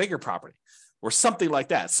an even bigger property or something like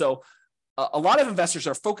that. So a lot of investors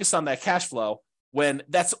are focused on that cash flow when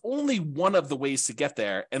that's only one of the ways to get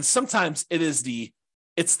there. And sometimes it's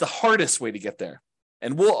the hardest way to get there.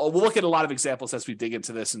 And we'll look at a lot of examples as we dig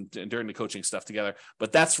into this and during the coaching stuff together,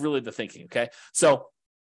 but that's really the thinking, okay? So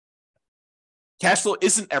cash flow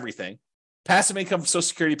isn't everything. Passive income from Social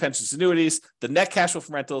Security, pensions, annuities, the net cash flow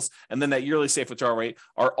from rentals, and then that yearly safe withdrawal rate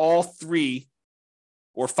are all 3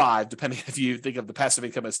 or 5, depending if you think of the passive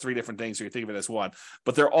income as 3 different things or you think of it as one,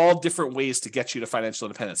 but they're all different ways to get you to financial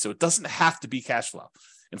independence. So it doesn't have to be cash flow.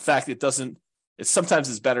 In fact, it sometimes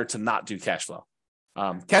is better to not do cash flow.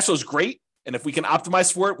 Cash flow is great. And if we can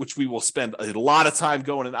optimize for it, which we will spend a lot of time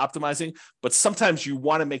going and optimizing, but sometimes you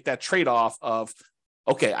want to make that trade-off of,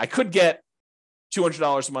 okay, I could get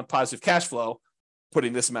 $200 a month positive cash flow,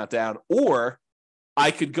 putting this amount down, or I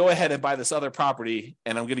could go ahead and buy this other property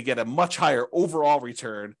and I'm going to get a much higher overall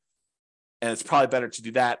return. And it's probably better to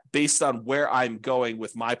do that based on where I'm going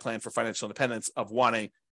with my plan for financial independence of wanting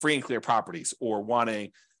free and clear properties or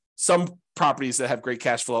wanting some properties that have great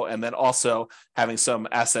cash flow and then also having some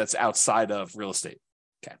assets outside of real estate.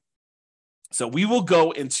 Okay. So we will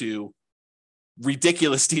go into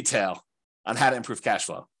ridiculous detail on how to improve cash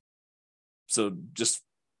flow. So just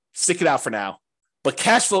stick it out for now. But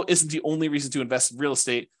cash flow isn't the only reason to invest in real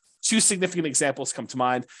estate. 2 significant examples come to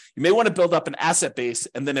mind. You may want to build up an asset base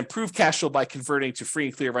and then improve cash flow by converting to free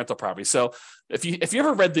and clear rental property. So if you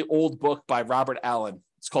ever read the old book by Robert Allen,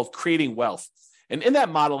 it's called Creating Wealth. And in that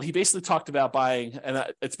model, he basically talked about buying,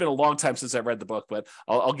 and it's been a long time since I read the book, but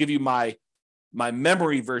I'll give you my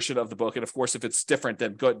memory version of the book. And of course, if it's different,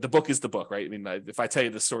 then the book is the book, right? I mean, if I tell you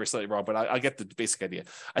the story slightly wrong, but I'll get the basic idea.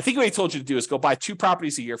 I think what he told you to do is go buy 2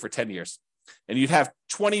 properties a year for 10 years. And you'd have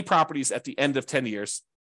 20 properties at the end of 10 years.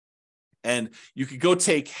 And you could go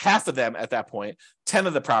take half of them at that point, 10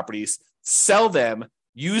 of the properties, sell them,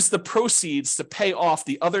 use the proceeds to pay off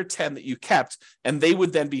the other 10 that you kept, and they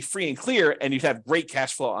would then be free and clear, and you'd have great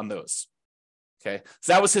cash flow on those. Okay,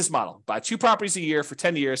 so that was his model. Buy 2 properties a year for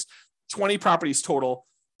 10 years, 20 properties total,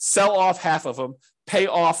 sell off half of them, pay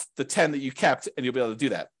off the 10 that you kept, and you'll be able to do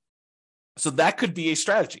that. So that could be a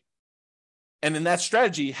strategy. And in that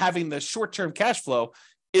strategy, having the short-term cash flow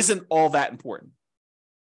isn't all that important.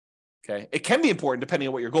 Okay, it can be important depending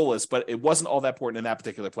on what your goal is, but it wasn't all that important in that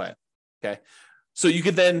particular plan. Okay, so you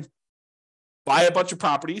could then buy a bunch of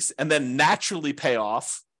properties and then naturally pay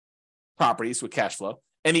off properties with cash flow.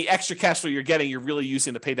 Any extra cash flow you're getting, you're really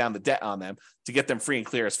using to pay down the debt on them to get them free and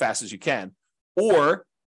clear as fast as you can. Or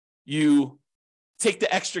you take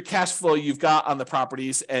the extra cash flow you've got on the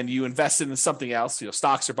properties and you invest it in something else,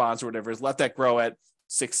 stocks or bonds or whatever, let that grow at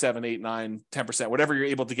 6, 7, 8, 9, 10%, whatever you're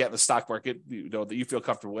able to get in the stock market, that you feel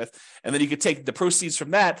comfortable with. And then you could take the proceeds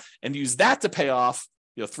from that and use that to pay off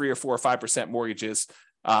 3 or 4 or 5% mortgages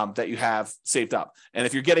that you have saved up. And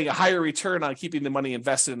if you're getting a higher return on keeping the money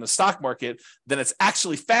invested in the stock market, then it's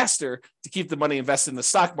actually faster to keep the money invested in the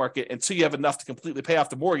stock market until you have enough to completely pay off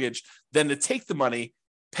the mortgage than to take the money,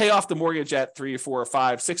 pay off the mortgage at 3 or 4 or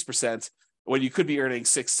 5, 6%, when you could be earning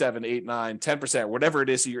 6, 7, 8, 9, 10%, whatever it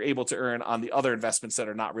is that you're able to earn on the other investments that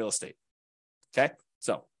are not real estate. Okay.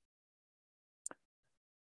 So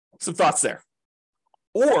some thoughts there.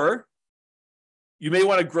 Or you may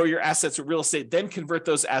want to grow your assets with real estate, then convert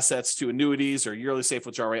those assets to annuities or yearly safe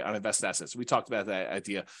withdrawal rate on invested assets. We talked about that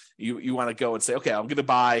idea. You want to go and say, okay, I'm going to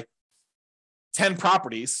buy 10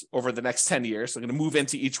 properties over the next 10 years. So I'm going to move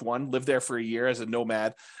into each one, live there for a year as a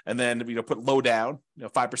nomad, and then put low down,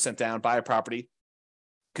 5% down, buy a property,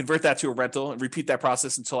 convert that to a rental, and repeat that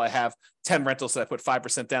process until I have 10 rentals that I put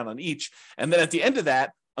 5% down on each. And then at the end of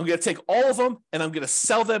that, I'm going to take all of them and I'm going to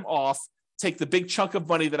sell them off, take the big chunk of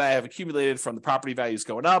money that I have accumulated from the property values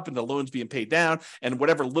going up and the loans being paid down and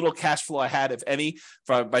whatever little cash flow I had, if any,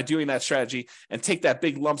 by doing that strategy, and take that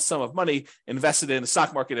big lump sum of money, invest it in the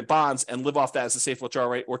stock market and bonds, and live off that as a safe withdrawal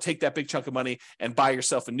rate, or take that big chunk of money and buy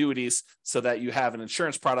yourself annuities so that you have an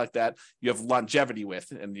insurance product that you have longevity with,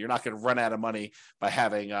 and you're not going to run out of money by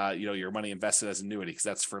having your money invested as annuity, because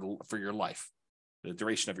that's for your life, the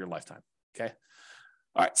duration of your lifetime. Okay.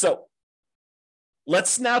 All right. So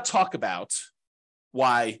let's now talk about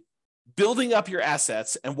why building up your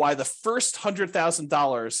assets and why the first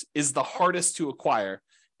 $100,000 is the hardest to acquire.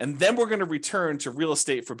 And then we're going to return to real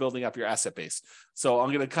estate for building up your asset base. So I'm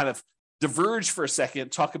going to kind of diverge for a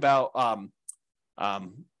second, talk about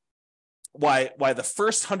why the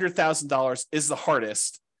first $100,000 is the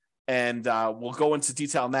hardest. And we'll go into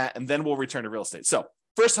detail on that, and then we'll return to real estate. So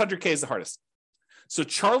first 100K is the hardest. So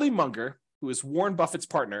Charlie Munger, who is Warren Buffett's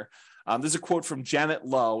partner, there's a quote from Janet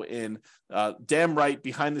Lowe in Damn Right,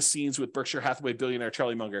 Behind the Scenes with Berkshire Hathaway billionaire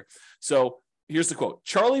Charlie Munger. So here's the quote.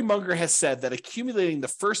 Charlie Munger has said that accumulating the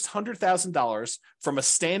first $100,000 from a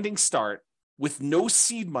standing start with no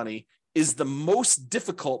seed money is the most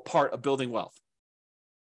difficult part of building wealth.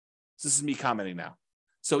 This is me commenting now.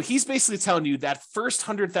 So he's basically telling you that first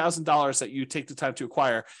 $100,000 that you take the time to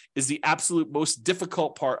acquire is the absolute most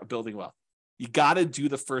difficult part of building wealth. You got to do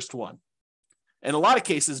the first one. In a lot of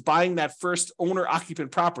cases, buying that first owner-occupant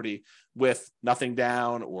property with nothing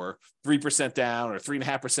down, or 3% down, or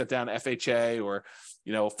 3.5% down FHA, or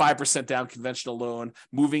 5% down conventional loan,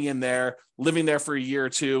 moving in there, living there for a year or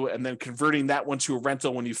two, and then converting that one to a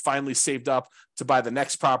rental when you finally saved up to buy the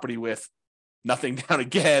next property with nothing down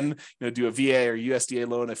again, do a VA or USDA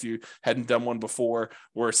loan if you hadn't done one before,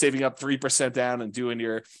 or saving up 3% down and doing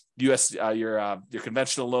your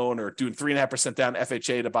conventional loan, or doing 3.5% down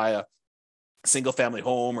FHA to buy a single family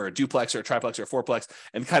home or a duplex or a triplex or a fourplex,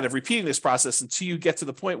 and kind of repeating this process until you get to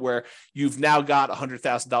the point where you've now got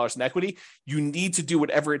 $100,000 in equity. You need to do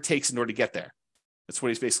whatever it takes in order to get there. That's what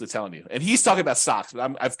he's basically telling you. And he's talking about stocks,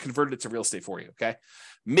 but I've converted it to real estate for you. Okay.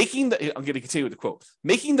 I'm going to continue with the quote.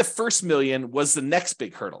 Making the first million was the next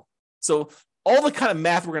big hurdle. So all the kind of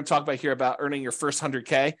math we're going to talk about here about earning your first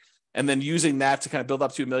 100K and then using that to kind of build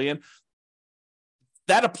up to $1 million,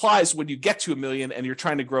 that applies when you get to $1 million and you're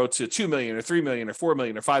trying to grow to 2 million or 3 million or 4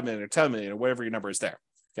 million or 5 million or 10 million or whatever your number is there.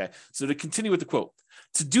 Okay. So to continue with the quote,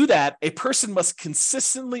 to do that, a person must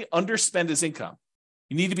consistently underspend his income.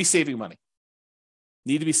 You need to be saving money.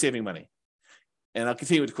 And I'll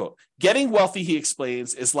continue with the quote. Getting wealthy, he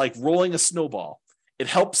explains, is like rolling a snowball. It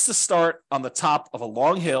helps to start on the top of a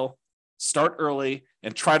long hill, start early,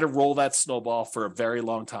 and try to roll that snowball for a very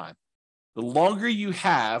long time. The longer you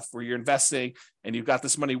have where you're investing and you've got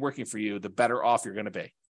this money working for you, the better off you're going to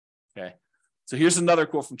be. Okay. So here's another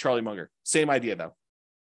quote from Charlie Munger. Same idea though.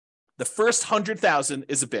 The first 100,000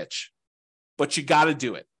 is a bitch, but you got to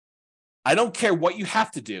do it. I don't care what you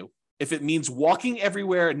have to do. If it means walking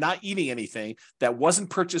everywhere and not eating anything that wasn't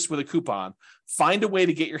purchased with a coupon, find a way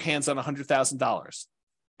to get your hands on $100,000.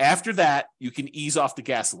 After that, you can ease off the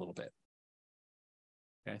gas a little bit.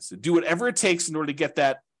 Okay. So do whatever it takes in order to get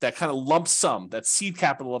that kind of lump sum, that seed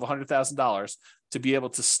capital of $100,000, to be able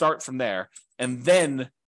to start from there, and then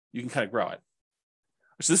you can kind of grow it.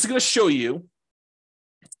 So this is going to show you,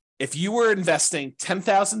 if you were investing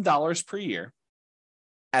 $10,000 per year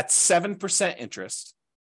at 7% interest,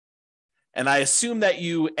 and I assume that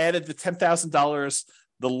you added the $10,000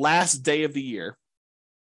 the last day of the year,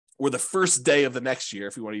 or the first day of the next year,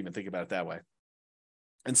 if you want to even think about it that way.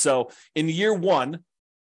 And so in year one,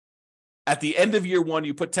 at the end of year one,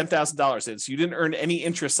 you put $10,000 in. So you didn't earn any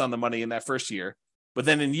interest on the money in that first year. But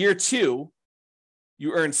then in year two,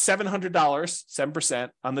 you earned $700, 7%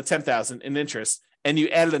 on the $10,000 in interest, and you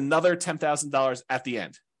added another $10,000 at the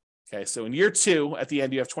end. Okay, so in year two, at the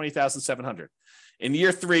end, you have $20,700. In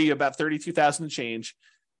year three, you have about $32,000 and change.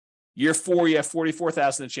 Year four, you have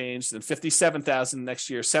 $44,000 and change, then $57,000 next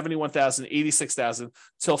year, $71,000, $86,000,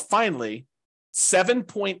 till finally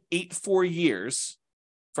 7.84 years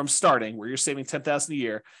from starting, where you're saving $10,000 a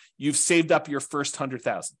year, you've saved up your first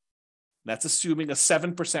 $100,000. That's assuming a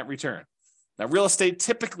 7% return. Now, real estate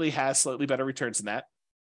typically has slightly better returns than that.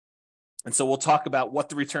 And so we'll talk about what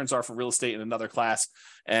the returns are for real estate in another class,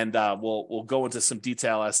 and we'll go into some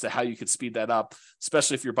detail as to how you could speed that up,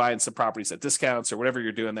 especially if you're buying some properties at discounts or whatever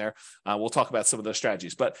you're doing there. We'll talk about some of those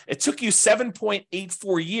strategies. But it took you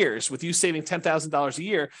 7.84 years with you saving $10,000 a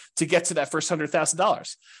year to get to that first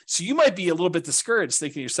 $100,000. So you might be a little bit discouraged,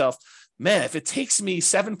 thinking to yourself, man, if it takes me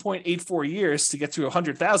 7.84 years to get to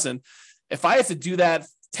 100,000, if I have to do that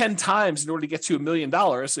 10 times in order to get to $1 million,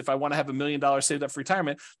 if I want to have $1 million saved up for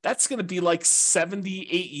retirement, that's going to be like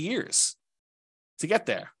 78 years to get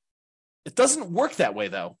there. It doesn't work that way,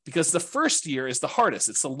 though, because the first year is the hardest.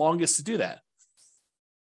 It's the longest to do that.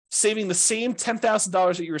 Saving the same $10,000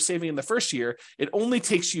 that you were saving in the first year, it only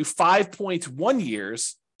takes you 5.1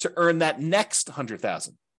 years to earn that next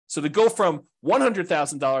 100,000. So to go from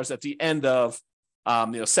 $100,000 at the end of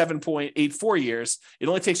 7.84 years, it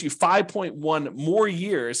only takes you 5.1 more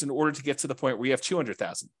years in order to get to the point where you have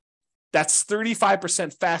 200,000. That's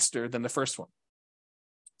 35% faster than the first one.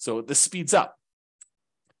 So this speeds up.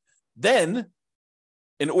 Then,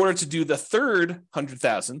 in order to do the third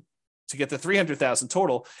 100,000, to get the 300,000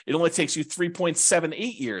 total, it only takes you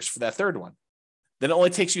 3.78 years for that third one. Then it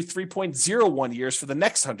only takes you 3.01 years for the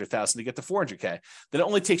next 100,000 to get to 400K. Then it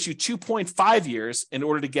only takes you 2.5 years in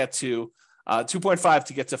order to get to 2.5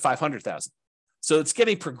 to get to 500,000. So it's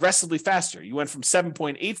getting progressively faster. You went from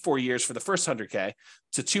 7.84 years for the first 100K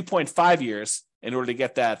to 2.5 years in order to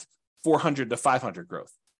get that 400 to 500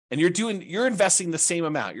 growth. And you're investing the same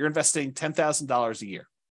amount. You're investing $10,000 a year.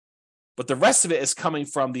 But the rest of it is coming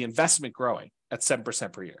from the investment growing at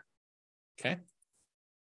 7% per year. Okay.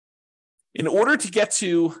 In order to get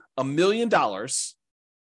to $1 million,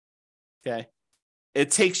 okay,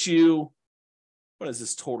 it takes you, what is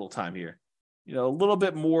this total time here? A little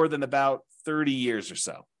bit more than about 30 years or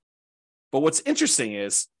so. But what's interesting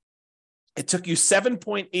is it took you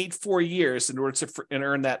 7.84 years in order to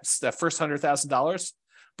earn that first $100,000,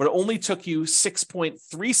 but it only took you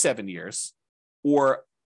 6.37 years, or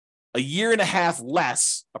a year and a half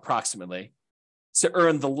less approximately, to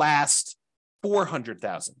earn the last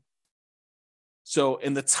 400,000. So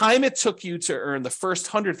in the time it took you to earn the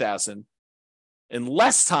first 100,000, in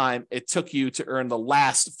less time it took you to earn the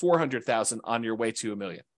last 400,000 on your way to $1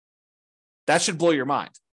 million. That should blow your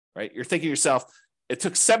mind, right? You're thinking to yourself, it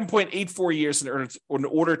took 7.84 years in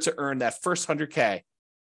order to earn that first 100K,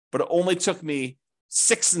 but it only took me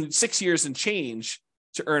 6 years and change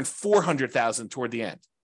to earn 400,000 toward the end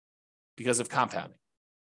because of compounding.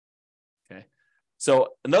 Okay. So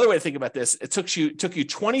another way to think about this, it took you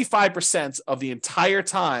 25% of the entire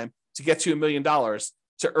time to get to $1 million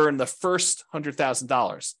to earn the first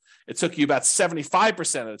 $100,000. It took you about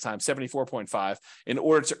 75% of the time, 74.5, in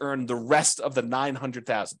order to earn the rest of the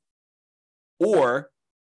 900,000. Or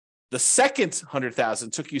the second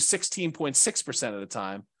 100,000 took you 16.6% of the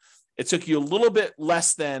time. It took you a little bit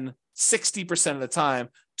less than 60% of the time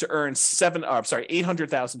to earn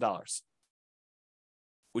 $800,000,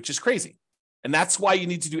 which is crazy. And that's why you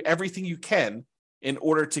need to do everything you can in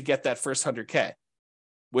order to get that first 100K,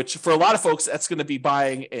 which for a lot of folks, that's going to be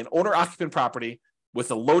buying an owner-occupant property with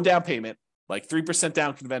a low down payment, like 3%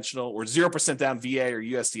 down conventional or 0% down VA or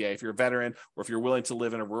USDA if you're a veteran, or if you're willing to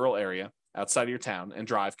live in a rural area outside of your town and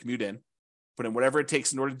commute in, put in whatever it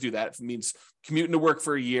takes in order to do that. If it means commuting to work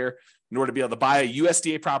for a year in order to be able to buy a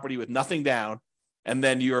USDA property with nothing down, and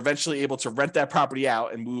then you're eventually able to rent that property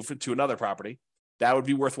out and move to another property, that would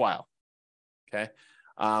be worthwhile. Okay.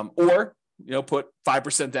 Or, put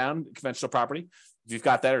 5% down conventional property. If you've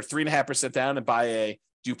got that, or 3.5% down, and buy a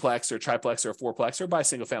duplex or triplex or a fourplex, or buy a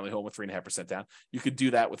single family home with 3.5% down. You could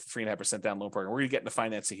do that with 3.5% down loan program. We're going to get into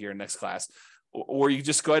financing here in next class. Or you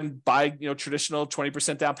just go ahead and buy, traditional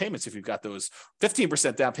 20% down payments if you've got those,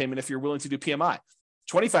 15% down payment if you're willing to do PMI,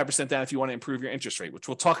 25% down if you want to improve your interest rate, which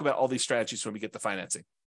we'll talk about all these strategies when we get to financing.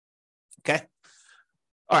 Okay.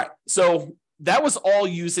 All right. So that was all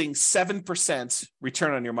using 7%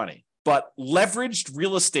 return on your money, but leveraged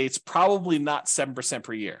real estate's probably not 7%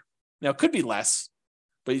 per year. Now it could be less,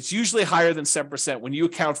 but it's usually higher than 7% when you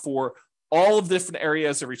account for all of the different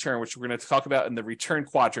areas of return, which we're going to talk about in the return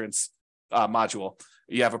quadrants module.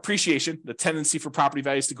 You have appreciation, the tendency for property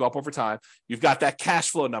values to go up over time. You've got that cash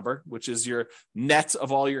flow number, which is your net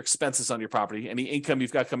of all your expenses on your property, any income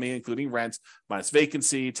you've got coming in, including rent, minus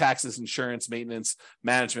vacancy, taxes, insurance, maintenance,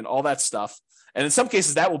 management, all that stuff. And in some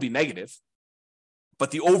cases, that will be negative,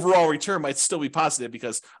 but the overall return might still be positive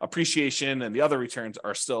because appreciation and the other returns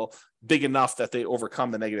are still big enough that they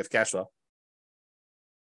overcome the negative cash flow.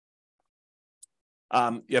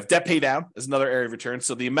 You have debt pay down as another area of return.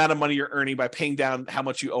 So the amount of money you're earning by paying down how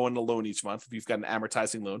much you owe on the loan each month, if you've got an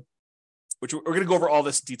amortizing loan. which we're going to go over all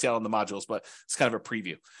this detail in the modules, but it's kind of a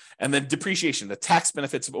preview. And then depreciation, the tax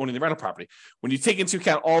benefits of owning the rental property. When you take into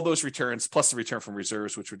account all those returns, plus the return from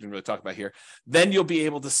reserves, which we didn't really talk about here, then you'll be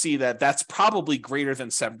able to see that that's probably greater than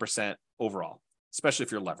 7% overall, especially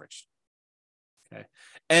if you're leveraged. Okay.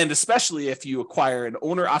 And especially if you acquire an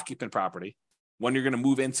owner-occupant property, one you're going to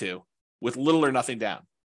move into with little or nothing down.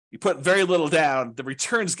 You put very little down, the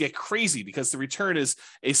returns get crazy because the return is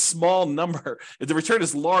a small number. The return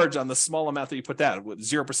is large on the small amount that you put down, with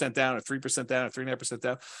 0% down or 3% down or 3.5%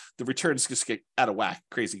 down. The returns just get out of whack,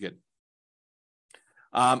 crazy good.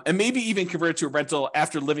 And maybe even convert it to a rental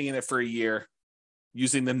after living in it for a year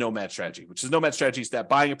using the nomad strategy, which is nomad strategy is that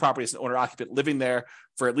buying a property as an owner occupant, living there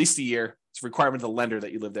for at least a year. It's a requirement of the lender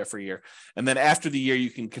that you live there for a year. And then after the year, you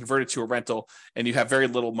can convert it to a rental and you have very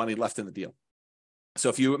little money left in the deal. So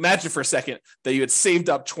if you imagine for a second that you had saved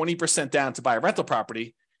up 20% down to buy a rental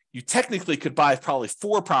property, you technically could buy probably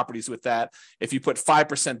 4 properties with that if you put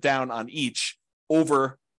 5% down on each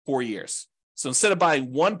over 4 years. So instead of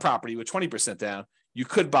buying 1 property with 20% down, you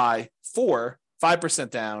could buy 4 5%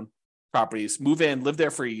 down properties, move in, live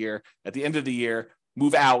there for a year. At the end of the year,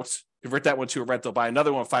 move out, convert that one to a rental, buy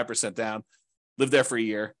another one 5% down, live there for a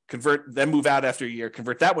year, convert, then move out after a year,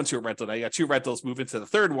 convert that one to a rental. Now you got 2 rentals, move into the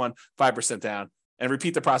third one, 5% down, and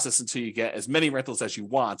repeat the process until you get as many rentals as you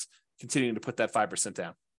want, continuing to put that 5%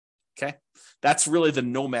 down. Okay. That's really the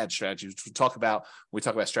nomad strategy, which we talk about when we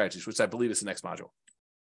talk about strategies, which I believe is the next module.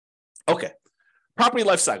 Okay. Property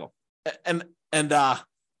life cycle. And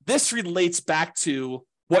this relates back to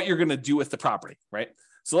what you're going to do with the property, right?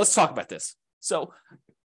 So let's talk about this. So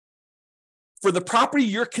for the property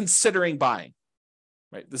you're considering buying,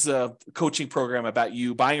 right? This is a coaching program about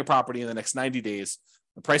you buying a property in the next 90 days.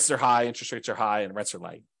 The prices are high, interest rates are high, and rents are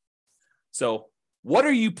light. So what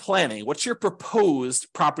are you planning? What's your proposed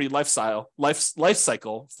property life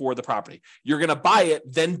cycle for the property? You're going to buy it,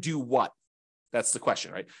 then do what? That's the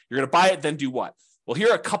question, right? You're going to buy it, then do what? Well, here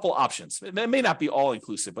are a couple options. It may not be all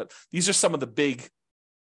inclusive, but these are some of the big,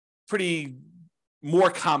 pretty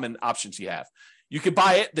more common options you have. You could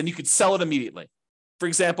buy it, then you could sell it immediately. For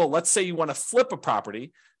example, let's say you want to flip a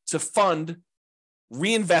property to fund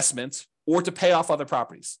reinvestment or to pay off other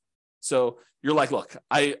properties. So you're like, look,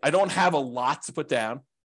 I don't have a lot to put down,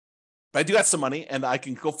 but I do have some money and I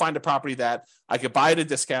can go find a property that I could buy at a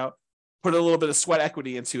discount, put a little bit of sweat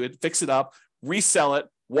equity into it, fix it up, resell it,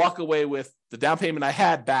 walk away with the down payment I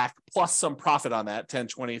had back, plus some profit on that,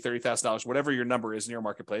 $10,000, $20,000, $30,000, whatever your number is in your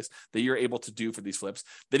marketplace that you're able to do for these flips.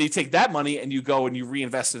 Then you take that money and you go and you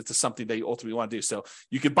reinvest it into something that you ultimately want to do. So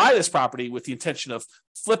you could buy this property with the intention of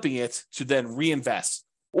flipping it to then reinvest.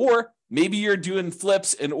 Or maybe you're doing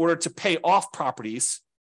flips in order to pay off properties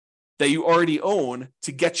that you already own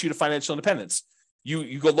to get you to financial independence.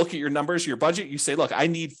 You go look at your numbers, your budget, you say, look, I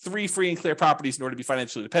need 3 free and clear properties in order to be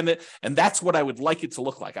financially independent. And that's what I would like it to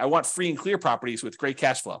look like. I want free and clear properties with great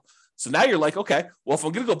cash flow. So now you're like, okay, well, if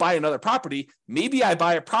I'm going to go buy another property, maybe I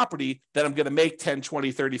buy a property that I'm going to make $10,000,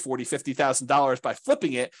 $20,000, $30,000, $40,000, $50,000 by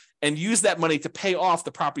flipping it and use that money to pay off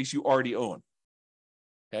the properties you already own.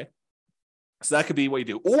 Okay. So that could be what you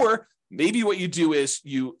do. Or maybe what you do is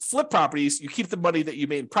you flip properties, you keep the money that you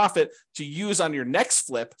made in profit to use on your next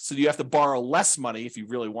flip. So you have to borrow less money if you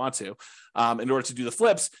really want to, in order to do the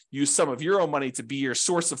flips, use some of your own money to be your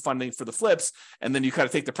source of funding for the flips. And then you kind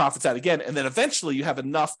of take the profits out again. And then eventually you have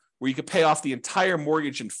enough where you could pay off the entire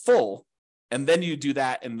mortgage in full. And then you do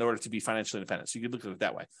that in order to be financially independent. So you could look at it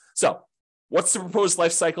that way. So what's the proposed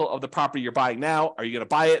life cycle of the property you're buying now? Are you going to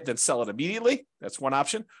buy it, then sell it immediately? That's one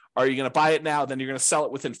option. Are you going to buy it now, then you're going to sell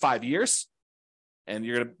it within 5 years? And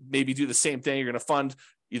you're going to maybe do the same thing. You're going to fund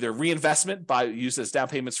either reinvestment by use as down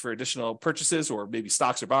payments for additional purchases, or maybe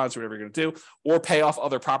stocks or bonds, whatever you're going to do, or pay off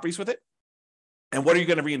other properties with it. And what are you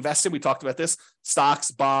going to reinvest in? We talked about this: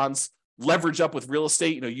 stocks, bonds, leverage up with real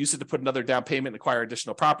estate, use it to put another down payment and acquire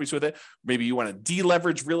additional properties with it. Maybe you want to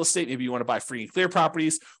deleverage real estate. Maybe you want to buy free and clear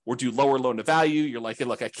properties or do lower loan to value. You're like, hey,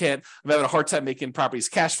 look, I'm having a hard time making properties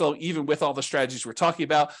cash flow, even with all the strategies we're talking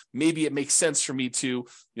about. Maybe it makes sense for me to,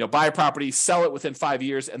 buy a property, sell it within 5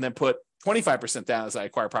 years, and then put 25% down as I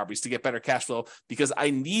acquire properties to get better cash flow, because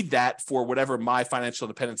I need that for whatever my financial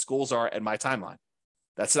independence goals are and my timeline.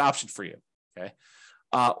 That's an option for you. Okay.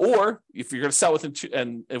 Or if you're going to sell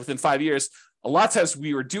within 5 years, a lot of times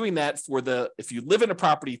we were doing that if you live in a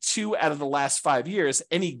property 2 out of the last 5 years,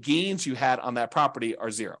 any gains you had on that property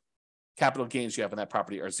are zero. Capital gains you have on that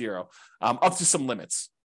property are zero, up to some limits.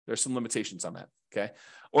 There's some limitations on that. Okay.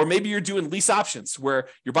 Or maybe you're doing lease options where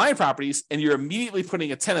you're buying properties and you're immediately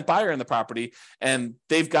putting a tenant buyer in the property, and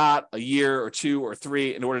they've got a year or 2 or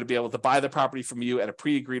 3 in order to be able to buy the property from you at a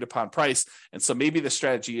pre-agreed upon price. And so maybe the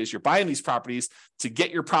strategy is you're buying these properties to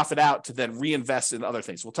get your profit out to then reinvest in other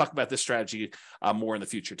things. We'll talk about this strategy more in the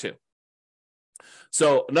future too.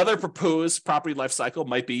 So another proposed property life cycle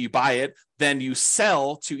might be you buy it, then you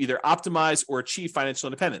sell to either optimize or achieve financial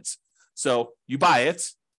independence. So you buy it,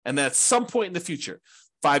 and then at some point in the future,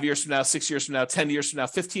 5 years from now, 6 years from now, 10 years from now,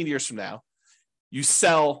 15 years from now, you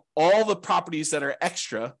sell all the properties that are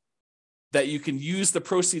extra that you can use the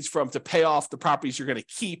proceeds from to pay off the properties you're going to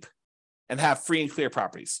keep and have free and clear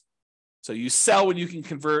properties. So you sell when you can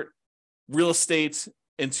convert real estate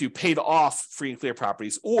into paid off free and clear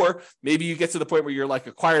properties. Or maybe you get to the point where you're like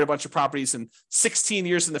acquired a bunch of properties and 16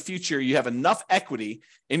 years in the future, you have enough equity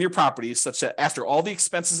in your properties such that after all the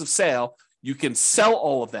expenses of sale, you can sell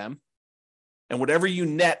all of them. And whatever you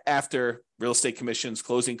net after real estate commissions,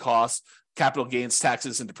 closing costs, capital gains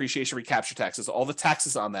taxes, and depreciation recapture taxes, all the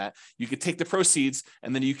taxes on that, you can take the proceeds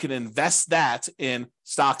and then you can invest that in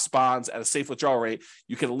stocks, bonds at a safe withdrawal rate.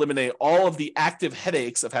 You can eliminate all of the active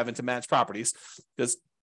headaches of having to manage properties, because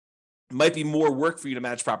it might be more work for you to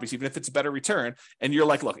manage properties, even if it's a better return. And you're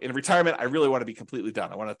like, look, in retirement, I really want to be completely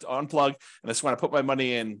done. I want to unplug and I just want to put my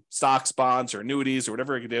money in stocks, bonds, or annuities, or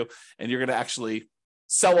whatever I can do. And you're going to actually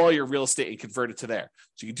sell all your real estate and convert it to there.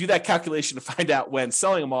 So you can do that calculation to find out when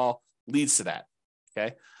selling them all leads to that.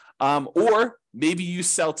 Okay. Or maybe you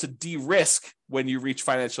sell to de-risk when you reach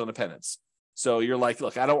financial independence. So you're like,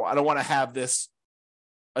 look, I don't want to have this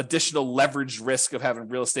additional leverage risk of having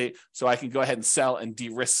real estate, so I can go ahead and sell and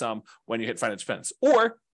de-risk some when you hit financial independence.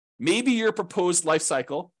 Or maybe your proposed life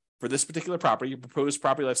cycle for this particular property, your proposed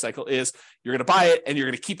property life cycle is you're going to buy it and you're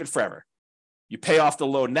going to keep it forever. You pay off the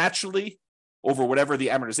loan naturally over whatever the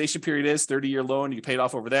amortization period is, 30-year loan, you pay it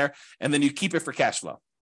off over there, and then you keep it for cash flow.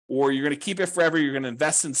 Or you're going to keep it forever, you're going to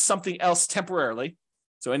invest in something else temporarily.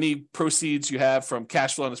 So any proceeds you have from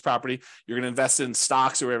cash flow on this property, you're going to invest in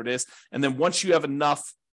stocks or whatever it is. And then once you have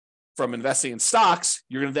enough from investing in stocks,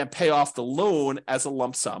 you're going to then pay off the loan as a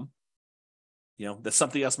lump sum. You know, that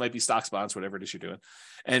something else might be stocks, bonds, whatever it is you're doing.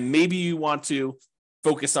 And maybe you want to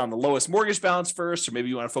focus on the lowest mortgage balance first, or maybe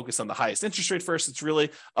you want to focus on the highest interest rate first. It's really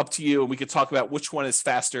up to you. And we could talk about which one is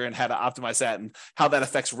faster and how to optimize that and how that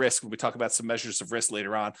affects risk when we talk about some measures of risk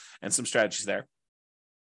later on and some strategies there.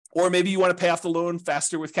 Or maybe you want to pay off the loan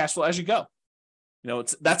faster with cash flow as you go. You know,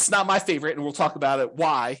 that's not my favorite, and we'll talk about it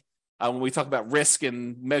why when we talk about risk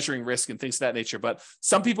and measuring risk and things of that nature. But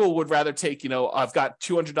some people would rather take, you know, I've got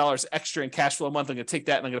 $200 extra in cash flow a month. I'm going to take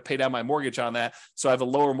that and I'm going to pay down my mortgage on that. So I have a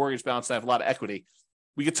lower mortgage balance and I have a lot of equity.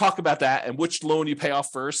 We could talk about that and which loan you pay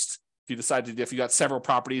off first. If you decide to, if you got several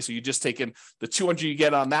properties, or you just taking the 200 you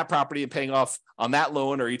get on that property and paying off on that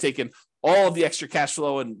loan, or you taking all of the extra cash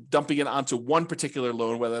flow and dumping it onto one particular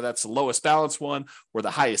loan, whether that's the lowest balance one or the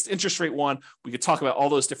highest interest rate one. We could talk about all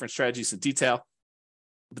those different strategies in detail.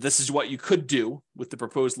 But this is what you could do with the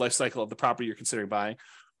proposed life cycle of the property you're considering buying.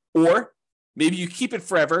 Or maybe you keep it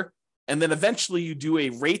forever, and then eventually you do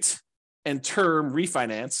a rate and term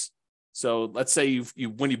refinance. So let's say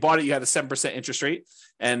when you bought it, you had a 7% interest rate,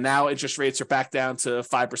 and now interest rates are back down to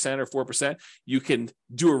 5% or 4%. You can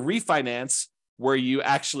do a refinance where you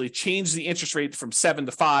actually change the interest rate from 7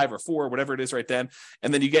 to 5 or 4, whatever it is right then,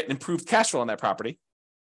 and then you get an improved cash flow on that property.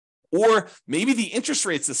 Or maybe the interest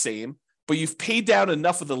rate's the same, but you've paid down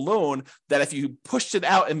enough of the loan that if you pushed it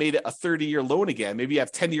out and made it a 30-year loan again, maybe you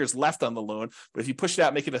have 10 years left on the loan, but if you push it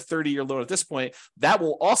out, make it a 30-year loan at this point, that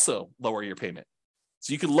will also lower your payment.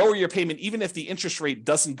 So you can lower your payment even if the interest rate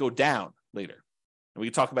doesn't go down later. And we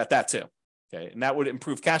can talk about that too. Okay. And that would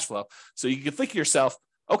improve cash flow. So you can think to yourself,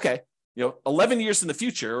 okay, 11 years in the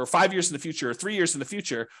future, or 5 years in the future, or 3 years in the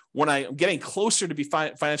future, when I'm getting closer to be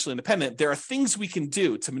financially independent, there are things we can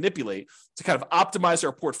do to manipulate, to kind of optimize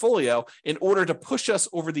our portfolio in order to push us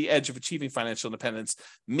over the edge of achieving financial independence.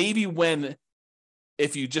 Maybe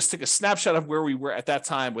if you just took a snapshot of where we were at that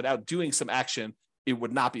time without doing some action, it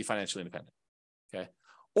would not be financially independent. Okay.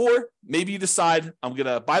 Or maybe you decide, I'm going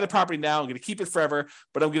to buy the property now, I'm going to keep it forever,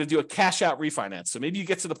 but I'm going to do a cash out refinance. So maybe you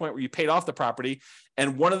get to the point where you paid off the property,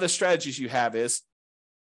 and one of the strategies you have is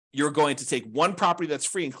you're going to take one property that's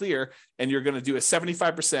free and clear, and you're going to do a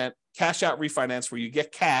 75% cash out refinance where you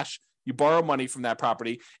get cash, you borrow money from that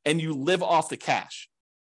property, and you live off the cash.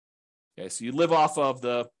 Okay, so you live off of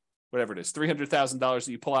the whatever it is, $300,000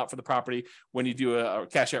 that you pull out for the property when you do a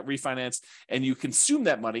cash out refinance, and you consume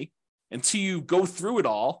that money until you go through it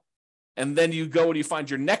all, and then you go and you find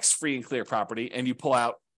your next free and clear property, and you pull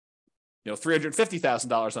out,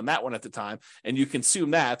 $350,000 on that one at the time, and you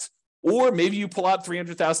consume that. Or maybe you pull out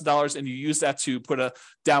 $300,000 and you use that to put a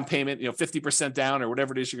down payment, 50% down or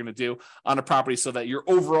whatever it is you're going to do on a property so that your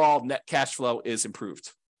overall net cash flow is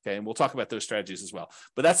improved. Okay. And we'll talk about those strategies as well.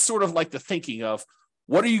 But that's sort of like the thinking of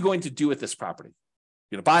what are you going to do with this property?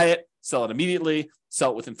 You're going to buy it, sell it immediately,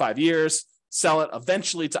 sell it within 5 years, sell it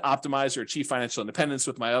eventually to optimize or achieve financial independence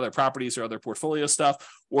with my other properties or other portfolio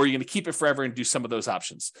stuff, or you're going to keep it forever and do some of those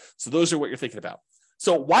options. So those are what you're thinking about.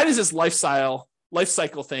 So why does this life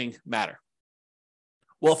cycle thing matter?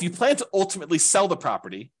 Well, if you plan to ultimately sell the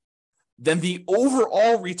property, then the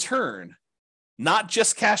overall return, not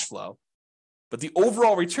just cash flow, but the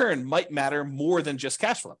overall return might matter more than just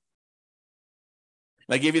cash flow.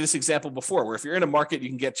 And I gave you this example before, where if you're in a market, you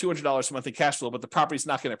can get $200 a month in cash flow, but the property's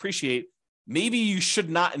not going to appreciate. Maybe you should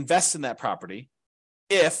not invest in that property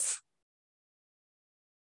if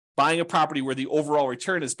buying a property where the overall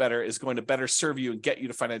return is better is going to better serve you and get you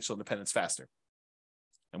to financial independence faster.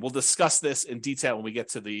 And we'll discuss this in detail when we get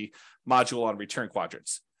to the module on return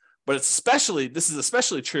quadrants. But this is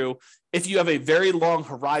especially true if you have a very long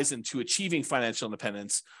horizon to achieving financial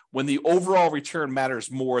independence when the overall return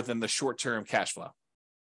matters more than the short-term cash flow.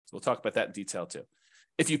 So we'll talk about that in detail too.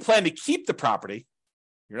 If you plan to keep the property,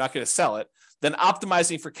 you're not going to sell it, then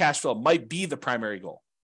optimizing for cash flow might be the primary goal.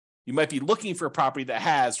 You might be looking for a property that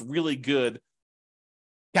has really good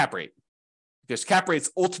cap rate, because cap rate's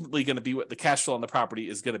ultimately going to be what the cash flow on the property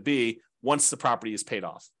is going to be once the property is paid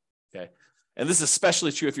off. Okay. And this is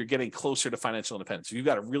especially true if you're getting closer to financial independence. If you've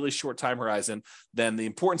got a really short time horizon, then the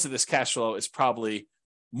importance of this cash flow is probably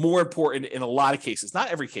more important in a lot of cases, not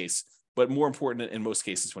every case, but more important in most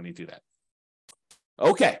cases when you do that.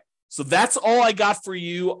 Okay. So that's all I got for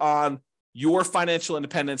you on your financial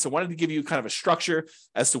independence. I wanted to give you kind of a structure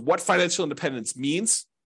as to what financial independence means,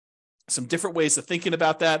 some different ways of thinking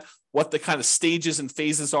about that, what the kind of stages and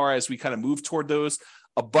phases are as we kind of move toward those,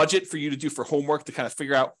 a budget for you to do for homework to kind of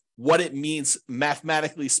figure out what it means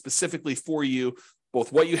mathematically, specifically for you,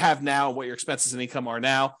 both what you have now and what your expenses and income are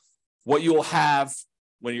now, what you will have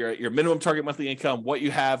when you're at your minimum target monthly income, what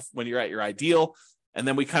you have when you're at your ideal. And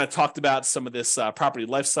then we kind of talked about some of this property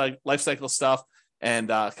life cycle stuff and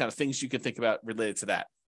kind of things you can think about related to that.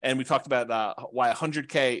 And we talked about why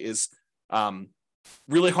 100K is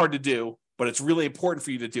really hard to do, but it's really important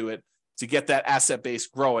for you to do it to get that asset base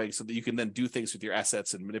growing so that you can then do things with your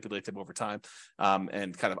assets and manipulate them over time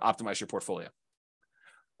and kind of optimize your portfolio.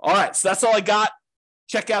 All right, so that's all I got.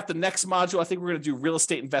 Check out the next module. I think we're going to do real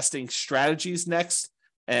estate investing strategies next.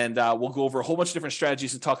 And we'll go over a whole bunch of different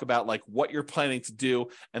strategies and talk about like what you're planning to do.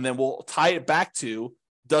 And then we'll tie it back to,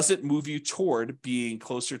 does it move you toward being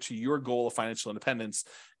closer to your goal of financial independence?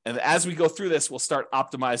 And as we go through this, we'll start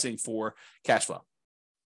optimizing for cash flow.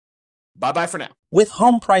 Bye-bye for now. With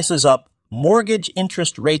home prices up, mortgage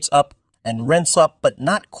interest rates up, and rents up, but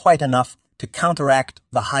not quite enough to counteract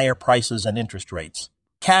the higher prices and interest rates,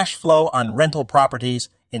 cash flow on rental properties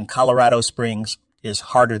in Colorado Springs is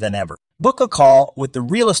harder than ever. Book a call with the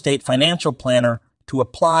Real Estate Financial Planner to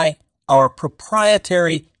apply our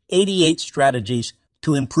proprietary 88 strategies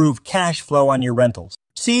to improve cash flow on your rentals.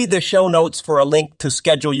 See the show notes for a link to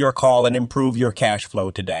schedule your call and improve your cash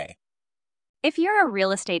flow today. If you're a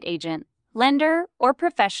real estate agent, lender, or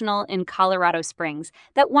professional in Colorado Springs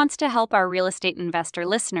that wants to help our real estate investor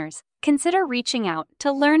listeners, consider reaching out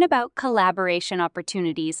to learn about collaboration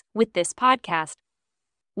opportunities with this podcast.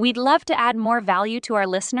 We'd love to add more value to our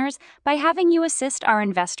listeners by having you assist our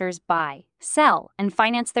investors buy, sell, and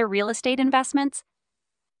finance their real estate investments.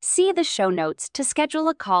 See the show notes to schedule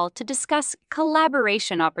a call to discuss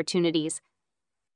collaboration opportunities